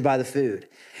poisoned by the food.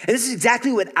 And this is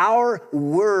exactly what our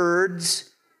words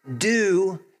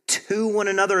do to one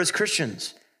another as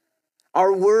Christians.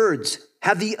 Our words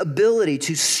have the ability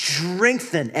to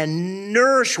strengthen and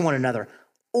nourish one another,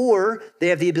 or they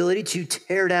have the ability to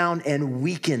tear down and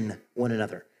weaken one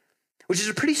another, which is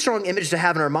a pretty strong image to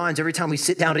have in our minds every time we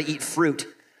sit down to eat fruit.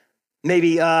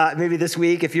 Maybe this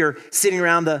week, if you're sitting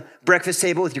around the breakfast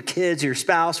table with your kids or your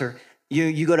spouse, or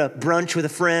you go to brunch with a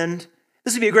friend,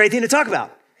 this would be a great thing to talk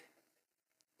about.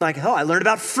 Like, oh, I learned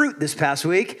about fruit this past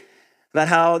week, about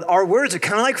how our words are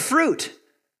kind of like fruit.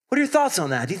 What are your thoughts on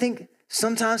that? Do you think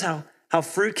sometimes how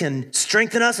fruit can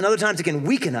strengthen us and other times it can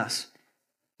weaken us?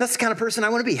 That's the kind of person I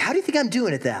want to be. How do you think I'm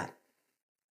doing at that?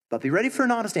 But be ready for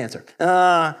an honest answer.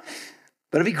 But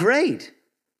it'd be great.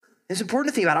 It's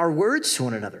important to think about our words to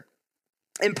one another.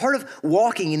 And part of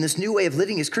walking in this new way of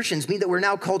living as Christians means that we're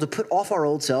now called to put off our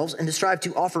old selves and to strive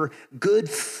to offer good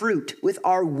fruit with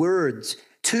our words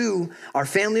to our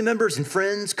family members and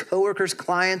friends, coworkers,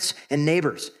 clients, and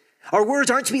neighbors. Our words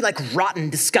aren't to be like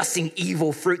rotten, disgusting,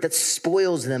 evil fruit that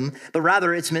spoils them, but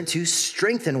rather it's meant to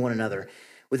strengthen one another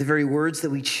with the very words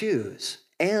that we choose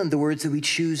and the words that we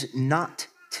choose not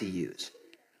to use.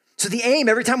 So the aim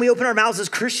every time we open our mouths as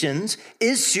Christians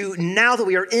is to, now that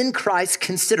we are in Christ,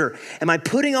 consider, am I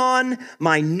putting on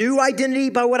my new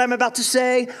identity by what I'm about to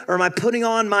say, or am I putting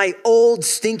on my old,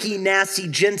 stinky, nasty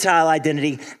Gentile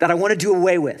identity that I want to do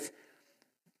away with?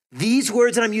 These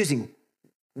words that I'm using,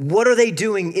 what are they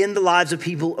doing in the lives of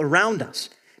people around us?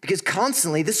 Because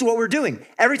constantly, this is what we're doing.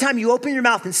 Every time you open your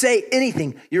mouth and say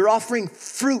anything, you're offering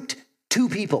fruit to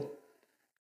people.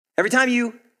 Every time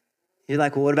you're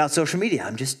like, well, what about social media?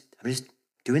 I'm just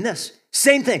doing this.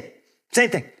 Same thing.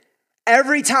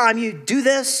 Every time you do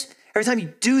this,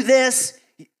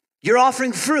 you're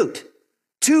offering fruit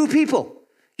to people.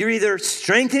 You're either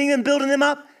strengthening them, building them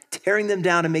up, tearing them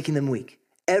down and making them weak.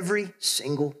 Every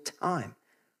single time.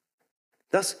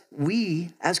 Thus,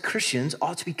 we as Christians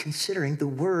ought to be considering the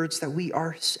words that we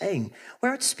are saying. We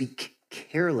aren't to speak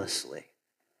carelessly,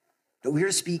 but we are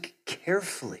to speak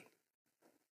carefully.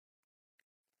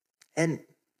 And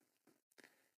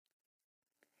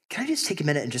can I just take a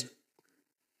minute and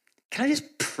can I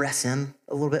just press in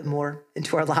a little bit more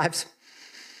into our lives?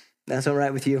 That's all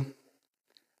right with you?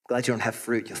 Glad you don't have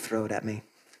fruit. You'll throw it at me.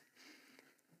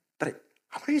 But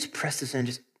I want to just press this in.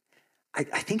 I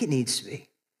think it needs to be.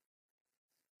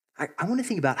 I want to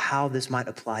think about how this might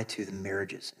apply to the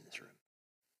marriages in this room.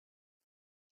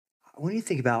 I want you to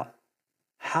think about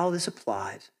how this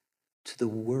applies to the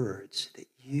words that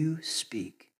you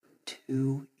speak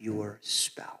to your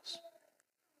spouse.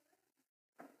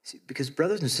 See, because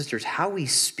brothers and sisters, how we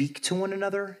speak to one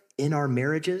another in our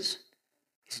marriages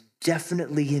is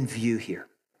definitely in view here.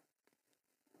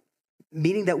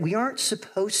 Meaning that we aren't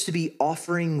supposed to be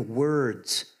offering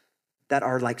words that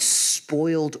are like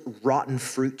spoiled, rotten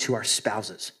fruit to our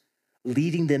spouses,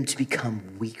 leading them to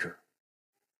become weaker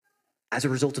as a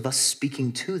result of us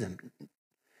speaking to them.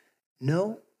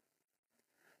 No,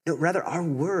 rather our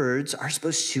words are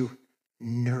supposed to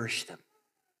nourish them,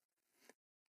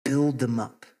 build them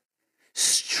up,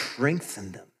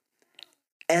 strengthen them,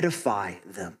 edify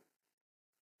them.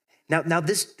 Now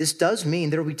this does mean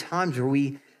there will be times where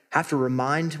we have to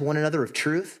remind one another of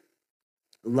truth,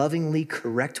 lovingly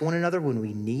correct one another when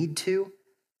we need to.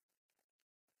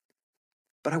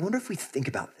 But I wonder if we think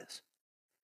about this.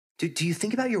 Do you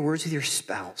think about your words with your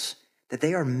spouse, that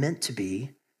they are meant to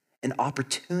be an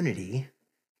opportunity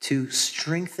to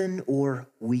strengthen or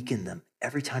weaken them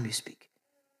every time you speak?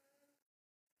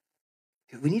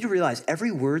 We need to realize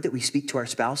every word that we speak to our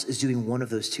spouse is doing one of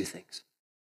those two things.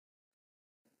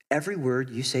 Every word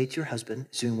you say to your husband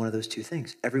is doing one of those two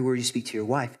things. Every word you speak to your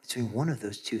wife is doing one of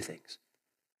those two things.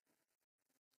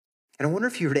 And I wonder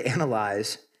if you were to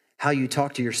analyze how you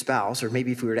talk to your spouse, or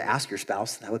maybe if we were to ask your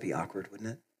spouse, that would be awkward, wouldn't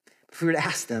it? If we were to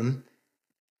ask them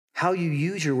how you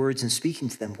use your words in speaking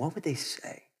to them, what would they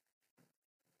say?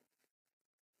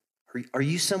 Are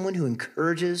you someone who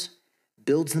encourages,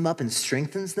 builds them up, and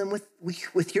strengthens them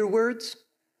with your words?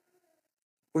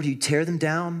 Or do you tear them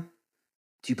down?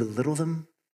 Do you belittle them?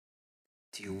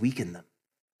 Do you weaken them?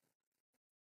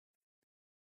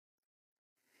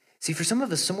 See, for some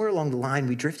of us, somewhere along the line,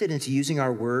 we drifted into using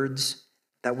our words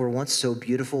that were once so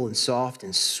beautiful and soft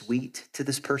and sweet to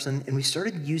this person, and we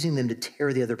started using them to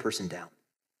tear the other person down.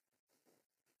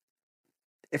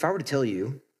 If I were to tell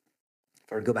you,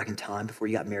 if I were to go back in time before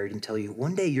you got married and tell you,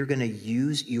 one day you're gonna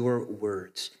use your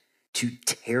words to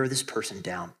tear this person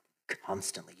down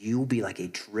constantly. You will be like a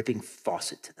dripping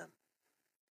faucet to them.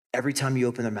 Every time you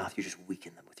open their mouth, you just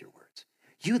weaken them with your words.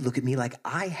 You would look at me like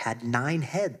I had 9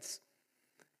 heads.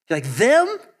 You're like,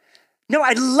 them? No,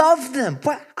 I love them.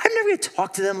 But I'm never gonna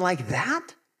talk to them like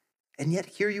that. And yet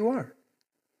here you are.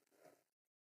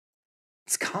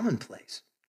 It's commonplace.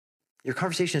 Your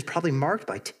conversation is probably marked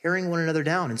by tearing one another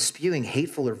down and spewing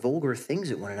hateful or vulgar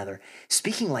things at one another,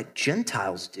 speaking like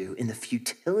Gentiles do in the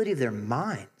futility of their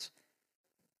minds.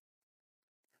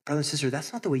 Brother and sister,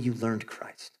 that's not the way you learned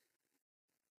Christ.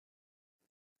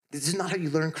 This is not how you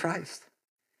learn Christ.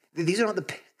 These are not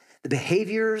the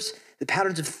behaviors, the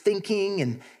patterns of thinking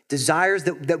and desires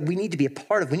that we need to be a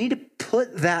part of. We need to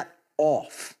put that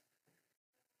off.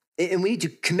 And we need to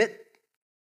commit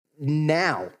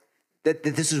now that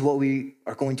this is what we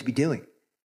are going to be doing.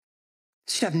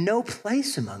 This should have no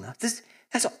place among us.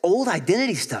 That's old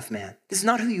identity stuff, man. This is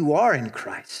not who you are in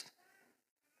Christ.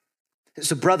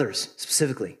 So brothers,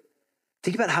 specifically,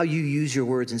 think about how you use your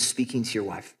words in speaking to your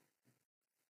wife.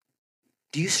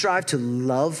 Do you strive to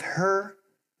love her?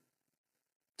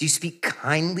 Do you speak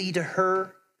kindly to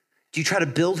her? Do you try to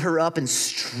build her up and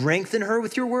strengthen her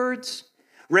with your words?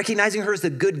 Recognizing her as the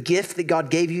good gift that God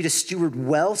gave you to steward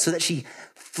well so that she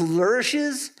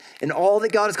flourishes in all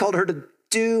that God has called her to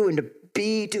do and to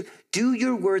be. Do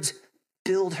your words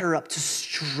build her up to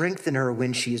strengthen her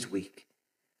when she is weak?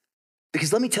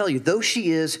 Because let me tell you, though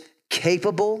she is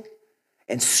capable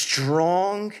and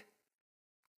strong,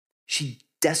 she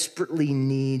desperately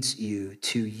needs you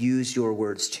to use your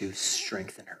words to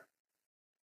strengthen her.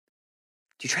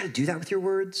 Do you try to do that with your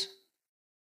words?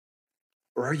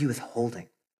 Or are you withholding?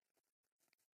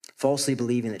 Falsely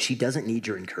believing that she doesn't need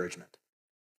your encouragement?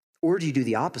 Or do you do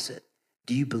the opposite?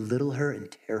 Do you belittle her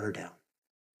and tear her down?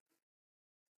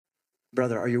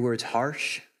 Brother, are your words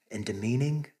harsh and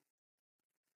demeaning?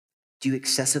 Do you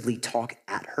excessively talk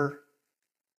at her?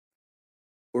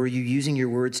 Or are you using your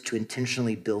words to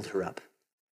intentionally build her up?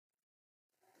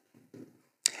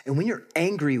 And when you're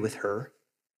angry with her,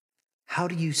 how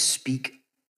do you speak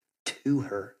to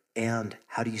her and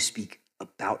how do you speak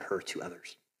about her to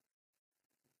others?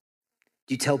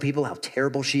 Do you tell people how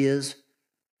terrible she is?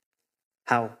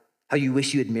 How you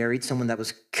wish you had married someone that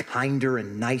was kinder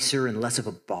and nicer and less of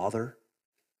a bother?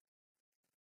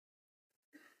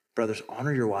 Brothers,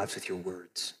 honor your wives with your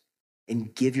words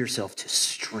and give yourself to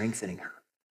strengthening her.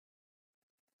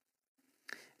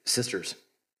 Sisters,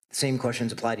 the same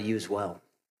questions apply to you as well.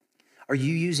 Are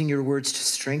you using your words to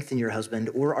strengthen your husband,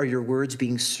 or are your words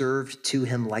being served to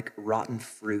him like rotten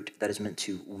fruit that is meant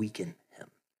to weaken him?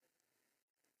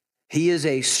 He is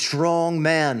a strong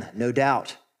man, no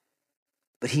doubt,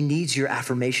 but he needs your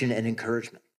affirmation and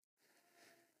encouragement.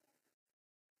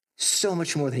 So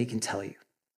much more than he can tell you.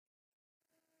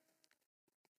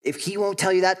 If he won't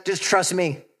tell you that, just trust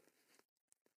me.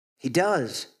 He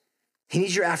does. He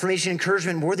needs your affirmation and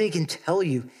encouragement more than he can tell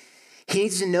you. He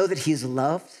needs to know that he is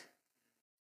loved.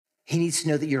 He needs to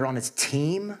know that you're on his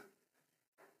team.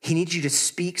 He needs you to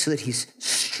speak so that he's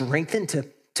strengthened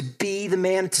to be the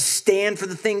man, to stand for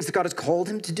the things that God has called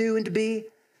him to do and to be.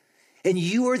 And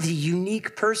you are the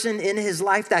unique person in his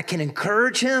life that can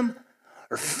encourage him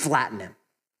or flatten him.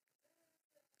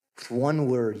 With one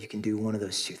word, you can do one of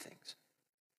those two things.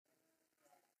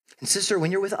 And sister,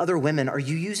 when you're with other women, are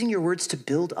you using your words to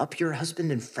build up your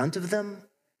husband in front of them?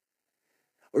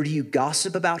 Or do you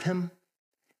gossip about him?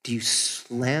 Do you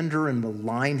slander and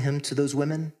malign him to those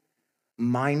women,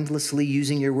 mindlessly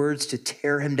using your words to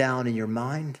tear him down in your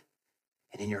mind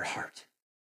and in your heart?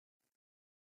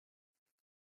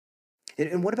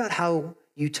 And what about how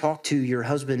you talk to your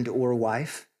husband or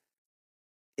wife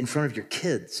in front of your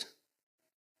kids?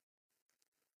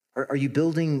 Are you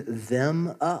building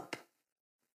them up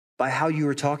by how you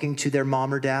are talking to their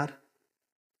mom or dad?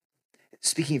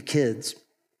 Speaking of kids,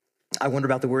 I wonder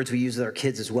about the words we use with our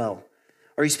kids as well.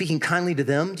 Are you speaking kindly to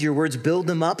them? Do your words build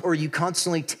them up, or are you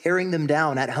constantly tearing them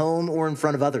down at home or in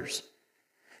front of others?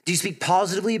 Do you speak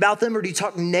positively about them, or do you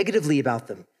talk negatively about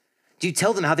them? Do you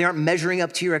tell them how they aren't measuring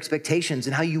up to your expectations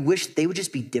and how you wish they would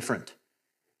just be different?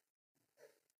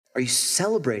 Are you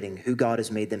celebrating who God has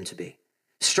made them to be,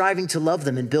 striving to love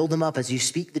them and build them up as you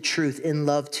speak the truth in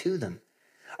love to them?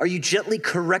 Are you gently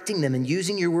correcting them and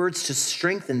using your words to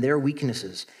strengthen their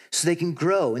weaknesses so they can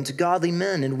grow into godly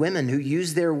men and women who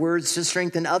use their words to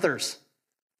strengthen others?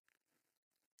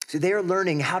 So they are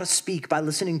learning how to speak by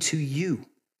listening to you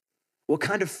What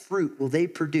kind of fruit will they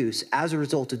produce as a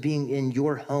result of being in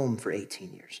your home for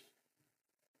 18 years?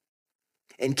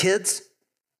 And kids,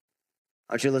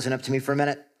 I want you to listen up to me for a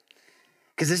minute,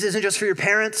 because this isn't just for your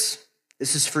parents,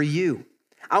 this is for you.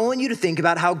 I want you to think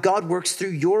about how God works through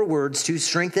your words to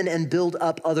strengthen and build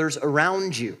up others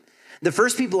around you. The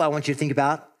first people I want you to think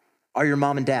about are your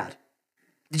mom and dad.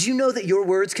 Did you know that your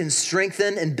words can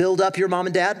strengthen and build up your mom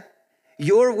and dad?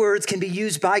 Your words can be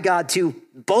used by God to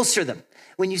bolster them.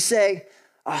 When you say,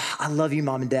 "Oh, I love you,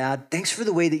 mom and dad. Thanks for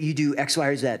the way that you do X, Y,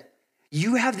 or Z."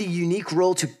 You have the unique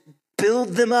role to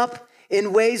build them up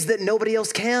in ways that nobody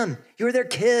else can. You're their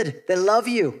kid. They love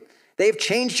you. They've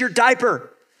changed your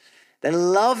diaper. They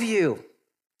love you.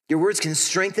 Your words can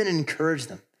strengthen and encourage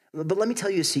them. But let me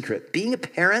tell you a secret. Being a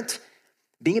parent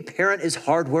is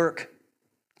hard work.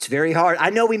 It's very hard. I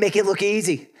know we make it look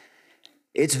easy.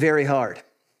 It's very hard.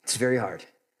 It's very hard.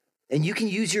 And you can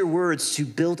use your words to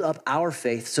build up our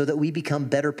faith so that we become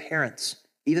better parents,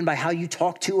 even by how you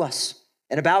talk to us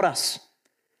and about us.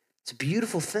 It's a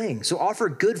beautiful thing. So offer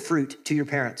good fruit to your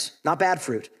parents, not bad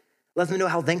fruit. Let them know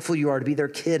how thankful you are to be their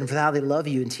kid and for how they love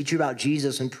you and teach you about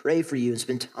Jesus and pray for you and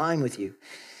spend time with you.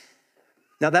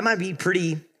 Now, that might be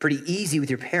pretty easy with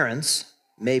your parents,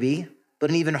 maybe, but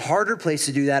an even harder place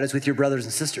to do that is with your brothers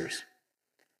and sisters.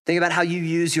 Think about how you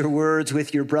use your words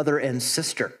with your brother and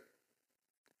sister.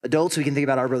 Adults, we can think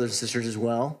about our brothers and sisters as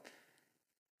well.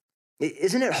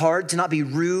 Isn't it hard to not be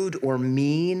rude or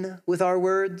mean with our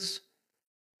words?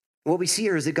 What we see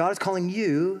here is that God is calling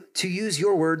you to use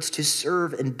your words to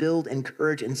serve and build,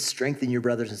 encourage, and strengthen your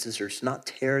brothers and sisters, to not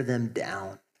tear them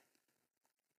down.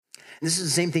 And this is the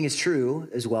same thing is true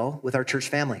as well with our church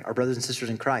family, our brothers and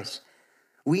sisters in Christ.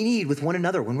 We need with one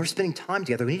another, when we're spending time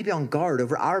together, we need to be on guard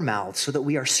over our mouths so that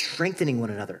we are strengthening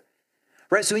one another.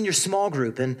 Right? So in your small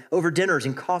group and over dinners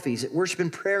and coffees, at worship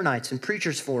and prayer nights and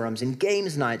preachers forums and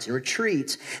games nights and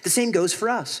retreats, the same goes for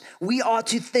us. We ought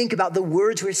to think about the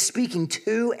words we're speaking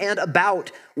to and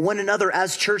about one another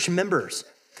as church members.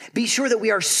 Be sure that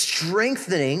we are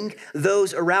strengthening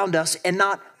those around us and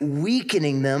not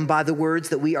weakening them by the words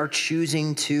that we are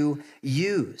choosing to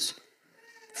use.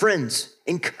 Friends,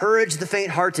 encourage the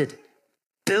faint-hearted,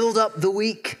 build up the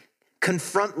weak,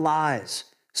 confront lies,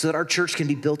 so that our church can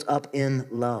be built up in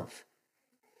love.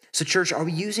 So church, are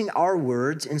we using our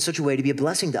words in such a way to be a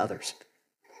blessing to others?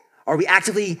 Are we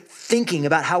actively thinking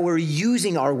about how we're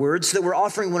using our words so that we're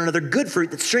offering one another good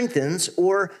fruit that strengthens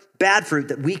or bad fruit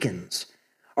that weakens?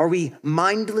 Are we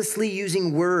mindlessly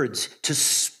using words to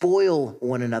spoil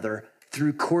one another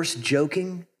through coarse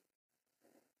joking?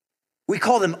 We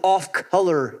call them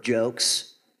off-color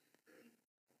jokes,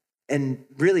 and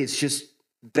really it's just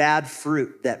bad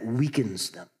fruit that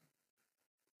weakens them.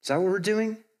 Is that what we're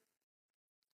doing?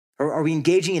 Or are we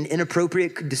engaging in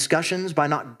inappropriate discussions by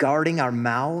not guarding our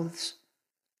mouths?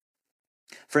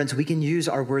 Friends, we can use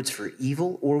our words for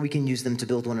evil, or we can use them to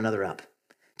build one another up,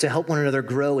 to help one another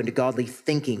grow into godly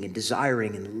thinking and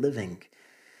desiring and living,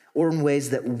 or in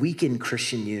ways that weaken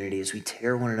Christian unity as we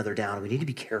tear one another down. We need to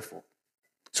be careful.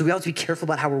 So we ought to be careful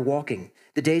about how we're walking.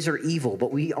 The days are evil,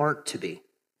 but we aren't to be.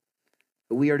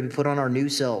 But we are to be put on our new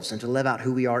selves and to live out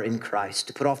who we are in Christ,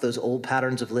 to put off those old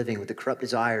patterns of living with the corrupt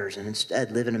desires and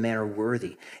instead live in a manner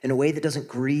worthy, in a way that doesn't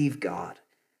grieve God.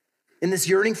 In this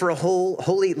yearning for a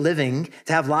holy living,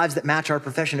 to have lives that match our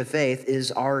profession of faith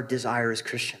is our desire as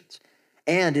Christians.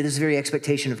 And it is the very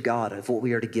expectation of God of what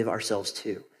we are to give ourselves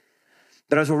to.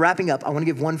 But as we're wrapping up, I want to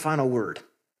give one final word.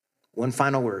 One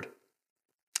final word.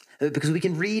 Because we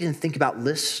can read and think about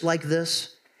lists like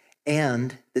this,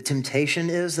 and the temptation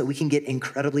is that we can get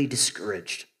incredibly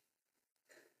discouraged.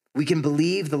 We can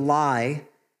believe the lie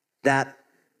that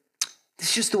this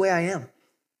is just the way I am.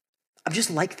 I'm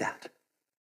just like that.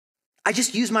 I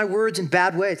just use my words in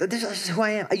bad ways. This is who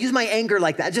I am. I use my anger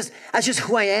like that. That's just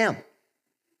who I am.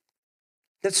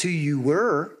 That's who you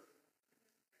were.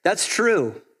 That's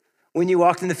true. When you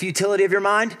walked in the futility of your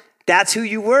mind, that's who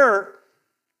you were.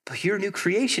 But you're a new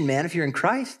creation, man, if you're in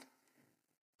Christ.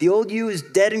 The old you is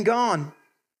dead and gone.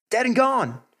 Dead and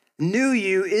gone. New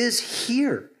you is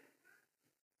here.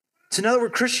 So now that we're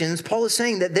Christians, Paul is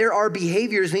saying that there are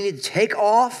behaviors we need to take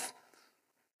off,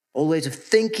 old ways of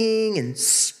thinking and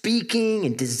speaking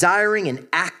and desiring and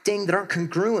acting that aren't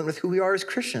congruent with who we are as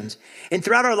Christians. And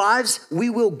throughout our lives, we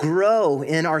will grow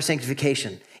in our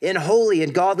sanctification, in holy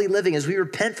and godly living as we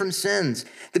repent from sins.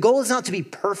 The goal is not to be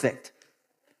perfect.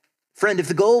 Friend, if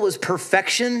the goal was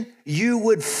perfection, you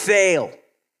would fail.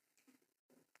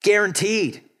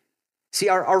 Guaranteed. See,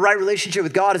 our right relationship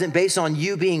with God isn't based on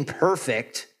you being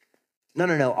perfect.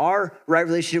 No. Our right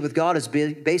relationship with God is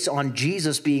based on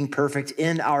Jesus being perfect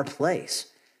in our place.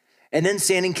 and then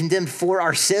standing condemned for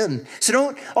our sin.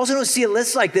 So don't see a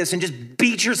list like this and just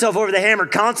beat yourself over the hammer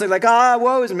constantly like,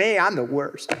 woe is me, I'm the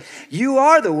worst. You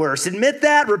are the worst. Admit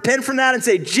that, repent from that, and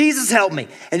say, Jesus, help me,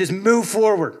 and just move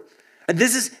forward. And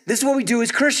this is what we do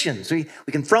as Christians. We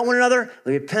confront one another,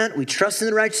 we repent, we trust in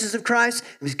the righteousness of Christ.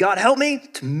 And God, help me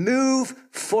to move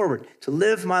forward, to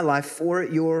live my life for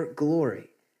your glory.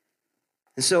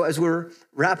 And so as we're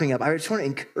wrapping up, I just want to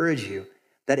encourage you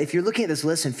that if you're looking at this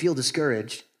list and feel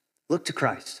discouraged, look to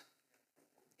Christ.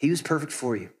 He was perfect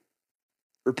for you.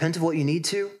 Repent of what you need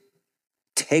to.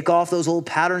 Take off those old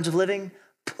patterns of living.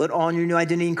 Put on your new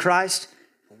identity in Christ.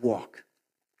 Walk.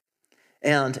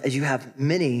 And as you have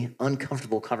many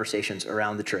uncomfortable conversations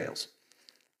around the trails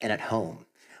and at home,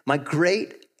 my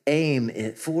great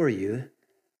aim for you,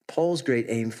 Paul's great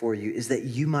aim for you, is that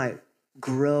you might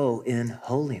grow in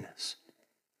holiness,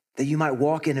 that you might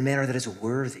walk in a manner that is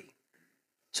worthy.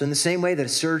 So in the same way that a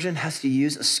surgeon has to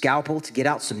use a scalpel to get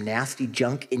out some nasty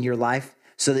junk in your life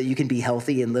so that you can be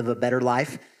healthy and live a better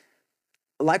life,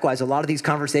 likewise, a lot of these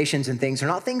conversations and things are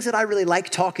not things that I really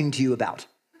like talking to you about.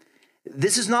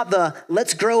 This is not the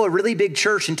let's grow a really big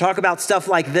church and talk about stuff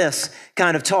like this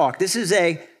kind of talk. This is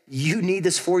you need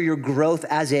this for your growth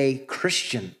as a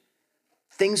Christian.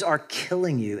 Things are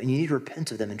killing you and you need to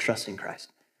repent of them and trust in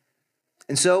Christ.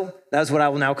 And so that's what I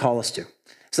will now call us to.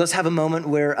 So let's have a moment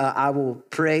where I will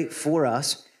pray for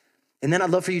us. And then I'd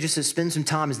love for you just to spend some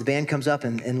time as the band comes up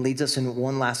and leads us in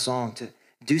one last song to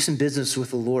do some business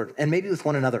with the Lord and maybe with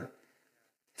one another.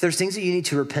 If there's things that you need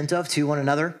to repent of to one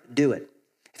another, do it.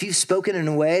 If you've spoken in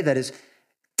a way that is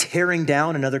tearing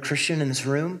down another Christian in this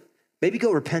room, maybe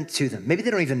go repent to them. Maybe they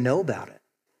don't even know about it.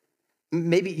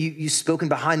 Maybe you've spoken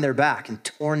behind their back and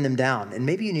torn them down. And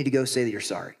maybe you need to go say that you're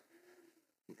sorry.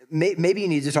 Maybe you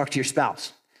need to talk to your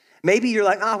spouse. Maybe you're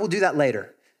like, we'll do that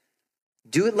later.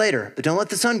 Do it later, but don't let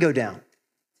the sun go down.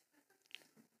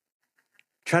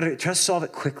 Try to solve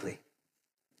it quickly.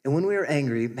 And when we are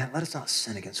angry, let us not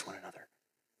sin against one another.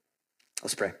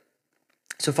 Let's pray.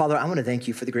 So, Father, I want to thank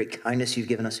you for the great kindness you've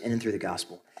given us in and through the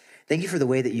gospel. Thank you for the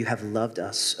way that you have loved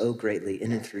us so greatly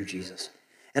in and through Jesus.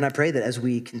 And I pray that as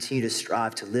we continue to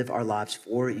strive to live our lives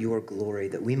for your glory,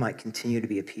 that we might continue to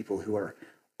be a people who are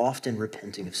often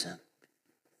repenting of sin.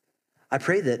 I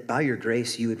pray that by your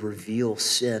grace, you would reveal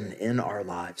sin in our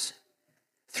lives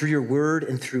through your word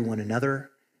and through one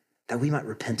another, that we might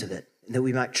repent of it, and that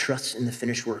we might trust in the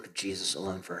finished work of Jesus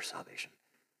alone for our salvation.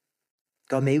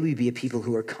 God, may we be a people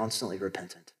who are constantly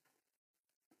repentant.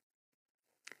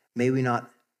 May we not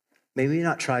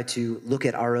try to look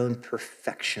at our own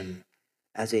perfection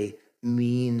as a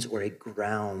means or a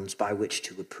grounds by which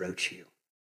to approach you.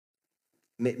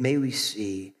 May we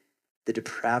see the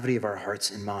depravity of our hearts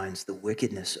and minds, the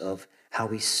wickedness of how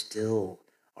we still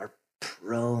are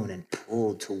prone and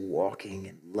pulled to walking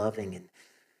and loving and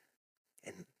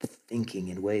thinking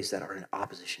in ways that are in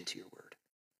opposition to your word.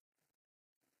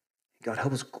 God,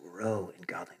 help us grow in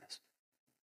godliness.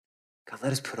 God,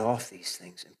 let us put off these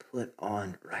things and put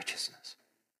on righteousness.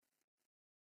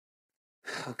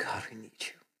 Oh God, we need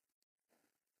you.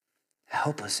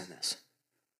 Help us in this.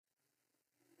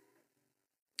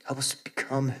 Help us to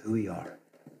become who we are.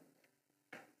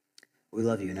 We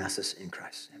love you and ask this in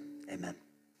Christ. Amen.